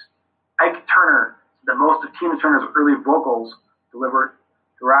weeks. Ike Turner said that most of Tina Turner's early vocals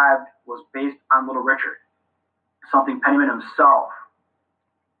derived was based on Little Richard, something Penniman himself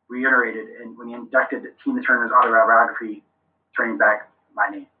reiterated when he inducted Tina Turner's autobiography, Turning Back My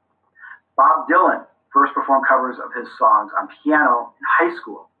Name. Bob Dylan first performed covers of his songs on piano in high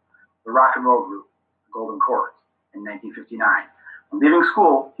school, the rock and roll group, the Golden Chords, in 1959. When leaving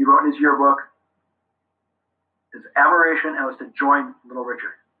school, he wrote in his yearbook his admiration and was to join Little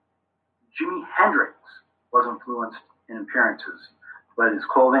Richard. Jimi Hendrix was influenced in appearances, but his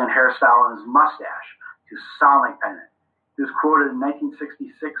clothing and hairstyle and his mustache to sound like Penniman. He was quoted in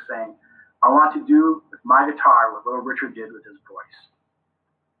 1966 saying, "I want to do with my guitar what Little Richard did with his voice."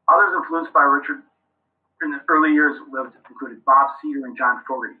 Others influenced by Richard in the early years included Bob Seger and John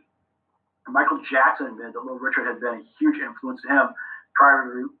Fogerty. And Michael Jackson admitted that Little Richard had been a huge influence to him prior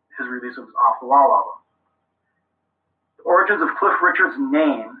to his release of his Off the Wall album. The origins of Cliff Richard's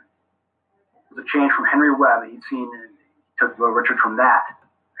name was a change from Henry Webb. He'd seen and he took Little Richard from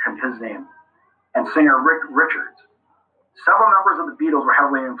his name, and singer Rick Richards. Several members of the Beatles were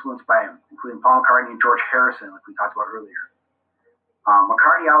heavily influenced by him, including Paul McCartney and George Harrison, like we talked about earlier.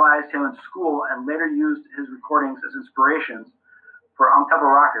 McCartney idolized him in school and later used his recordings as inspirations for up-tempo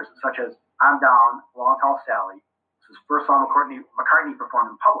rockers such as I'm Down, Long Tall Sally. This is the first song McCartney performed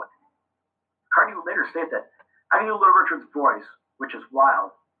in public. McCartney would later state that I knew Little Richard's voice, which is the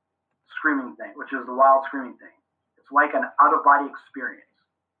wild screaming thing. It's like an out-of-body experience.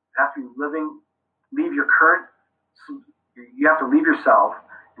 You have to you have to leave yourself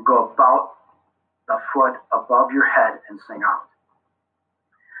and go about a foot above your head and sing out.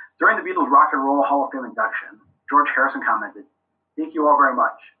 During the Beatles Rock and Roll Hall of Fame induction, George Harrison commented, "Thank you all very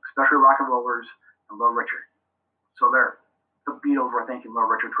much, especially rock and rollers and Little Richard." So the Beatles were thanking Little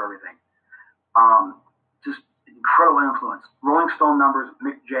Richard for everything. Just incredible influence. Rolling Stone members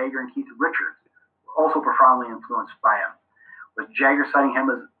Mick Jagger and Keith Richards were also profoundly influenced by him, with Jagger citing him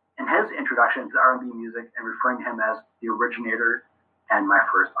as in his introduction to R&B music and referring to him as the originator and my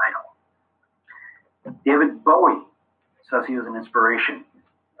first idol. David Bowie says he was an inspiration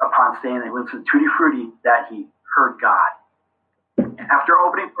upon saying that he went to Tutti Frutti that he heard God. After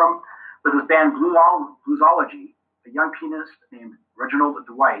opening with his band Bluesology, a young pianist named Reginald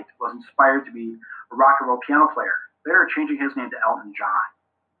Dwight was inspired to be a rock and roll piano player, later changing his name to Elton John.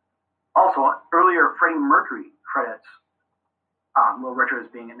 Also, earlier Freddie Mercury credits Little Richard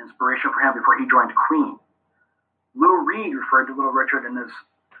as being an inspiration for him before he joined Queen. Lou Reed referred to Little Richard in his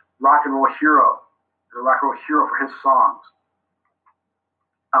rock and roll hero for his songs.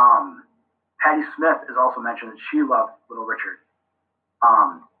 Patti Smith is also mentioned that she loved Little Richard.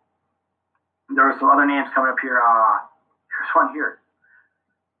 There are some other names coming up here. Here's one here.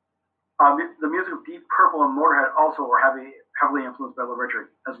 The music of Deep Purple and Motorhead also were heavily influenced by Little Richard,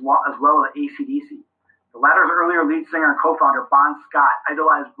 as well as AC/DC. The latter's earlier lead singer and co-founder, Bon Scott,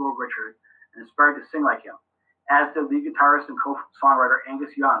 idolized Little Richard and aspired to sing like him, as did lead guitarist and co-songwriter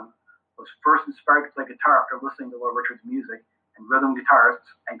Angus Young, was first inspired to play guitar after listening to Little Richard's music, and rhythm guitarist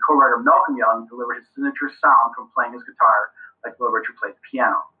and co-writer Malcolm Young delivered his signature sound from playing his guitar like Little Richard played the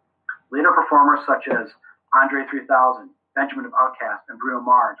piano. Later performers such as Andre 3000, Benjamin of Outkast, and Bruno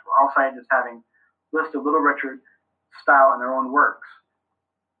Mars were all cited as having listed Little Richard style in their own works.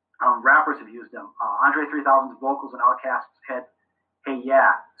 Rappers have used them. Andre 3000's vocals in Outkast's hit Hey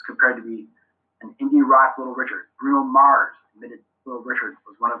Yeah is compared to be an indie rock Little Richard. Bruno Mars admitted Little Richard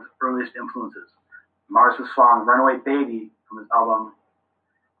was one of his earliest influences. Mars' song Runaway Baby from his album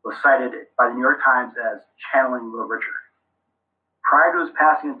was cited by the New York Times as channeling Little Richard. Prior to his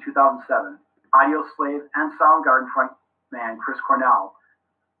passing in 2007, Audioslave and Soundgarden frontman Chris Cornell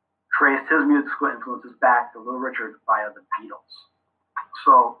traced his musical influences back to Little Richard via the Beatles.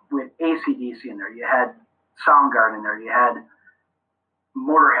 So with AC/DC in there, you had Soundgarden in there, you had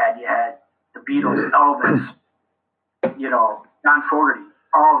Motorhead, you had the Beatles, Elvis, John Fogerty,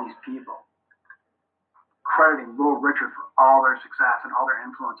 all these people crediting Little Richard for all their success and all their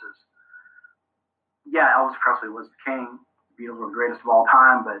influences. Yeah, Elvis Presley was the king. The Beatles were the greatest of all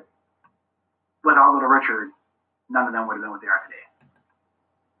time, but without Little Richard, none of them would have been what they are today.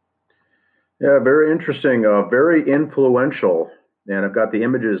 Yeah, very interesting, very influential. And I've got the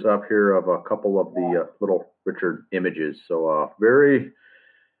images up here of a couple of the Little Richard images. So very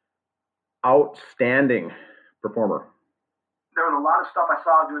outstanding performer. There was a lot of stuff I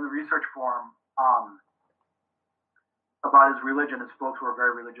saw doing the research for him. about his religion. His folks were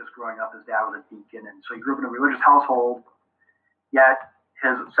very religious growing up. His dad was a deacon, and so he grew up in a religious household. Yet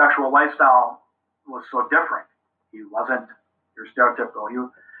his sexual lifestyle was so different. He wasn't your stereotypical.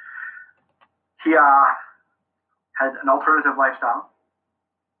 He had an alternative lifestyle.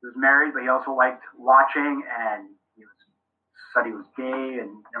 He was married, but he also liked watching, and said he was gay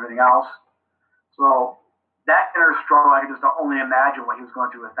and everything else. So that inner struggle, I can just only imagine what he was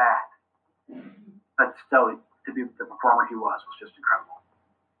going through with that. But still, to be the performer he was just incredible.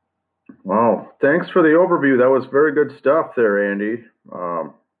 Wow. Thanks for the overview. That was very good stuff there, Andy.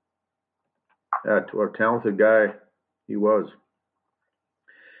 What a talented guy he was.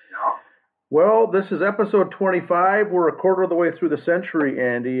 Yeah. Well, this is episode 25. We're a quarter of the way through the century,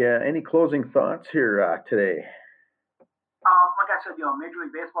 Andy. Any closing thoughts here today? Like I said, Major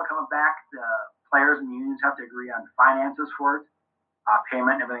League Baseball coming back, the players and the unions have to agree on finances for it,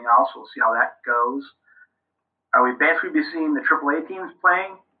 payment and everything else. We'll see how that goes. We basically be seeing the AAA teams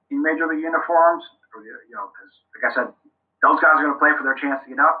playing in Major League uniforms, because, like I said, those guys are going to play for their chance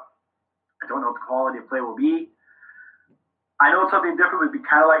to get up. I don't know what the quality of play will be. I know something different would be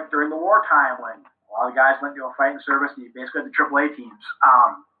kind of like during the wartime when a lot of guys went to a fighting service and you basically had the AAA teams.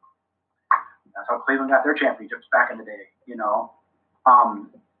 That's how Cleveland got their championships back in the day, So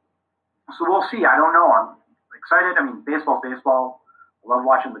we'll see. I don't know. I'm excited. I mean, baseball's baseball. I love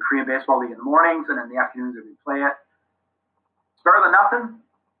watching the Korean Baseball League in the mornings and in the afternoons if we play it. It's better than nothing.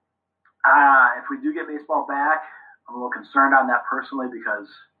 If we do get baseball back, I'm a little concerned on that personally because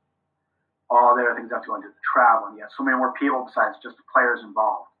all the other things have to go into the travel. And you have so many more people besides just the players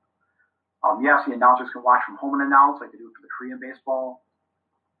involved. Yes, the announcers can watch from home and announce like they do for the Korean baseball.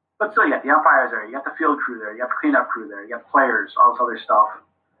 But still, you got the umpires there. You got the field crew there. You got the cleanup crew there. You got the players, all this other stuff.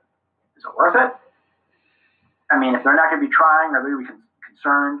 Is it worth it? I mean, if they're not going to be trying or they're going to be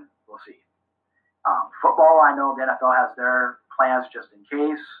concerned, we'll see. Football, I know the NFL has their plans just in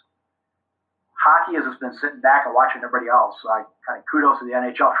case. Hockey has just been sitting back and watching everybody else. So I kind of kudos to the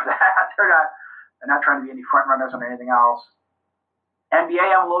NHL for that. They're not trying to be any front runners on anything else. NBA,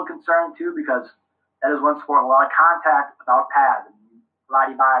 I'm a little concerned too because that is one sport with a lot of contact without pads.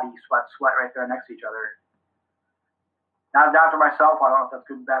 Body, sweat right there next to each other. Not a doctor myself. I don't know if that's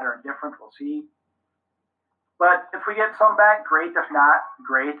good, bad, or indifferent. We'll see. But if we get some back, great. If not,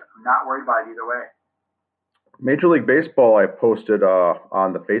 great. I'm not worried about it either way. Major League Baseball, I posted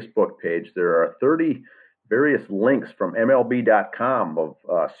on the Facebook page. There are 30 various links from MLB.com of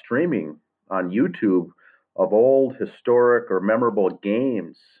streaming on YouTube of old, historic, or memorable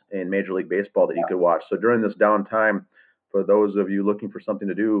games in Major League Baseball that you could watch. So during this downtime, for those of you looking for something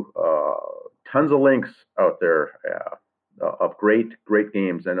to do, tons of links out there of great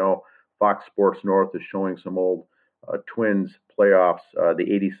games. I know Fox Sports North is showing some old Twins playoffs, the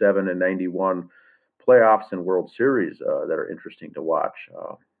 87 and 91 playoffs and World Series that are interesting to watch.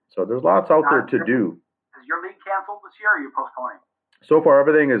 So there's lots out there to do. Is your league canceled this year or are you postponing? So far,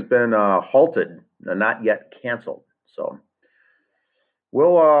 everything has been halted, not yet canceled. So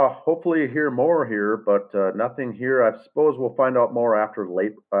we'll hopefully hear more here, but nothing here. I suppose we'll find out more after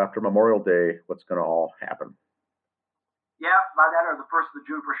Memorial Day what's going to all happen. Yeah, by that or the 1st of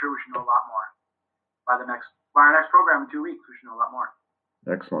June for sure, we should know a lot more. By our next program in 2 weeks, we should know a lot more.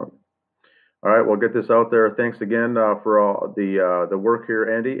 Excellent. All right, we'll get this out there. Thanks again for all the work here,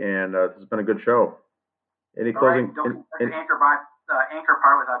 Andy, and this has been a good show. Any closing? Don't forget the anchor part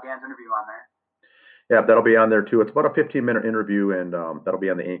with Dan's interview on there. Yeah, that'll be on there too. It's about a 15-minute interview, and that'll be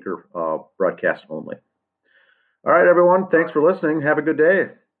on the Anchor broadcast only. All right, everyone. Thanks for listening. Have a good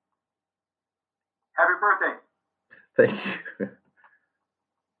day. Happy birthday. Thank you.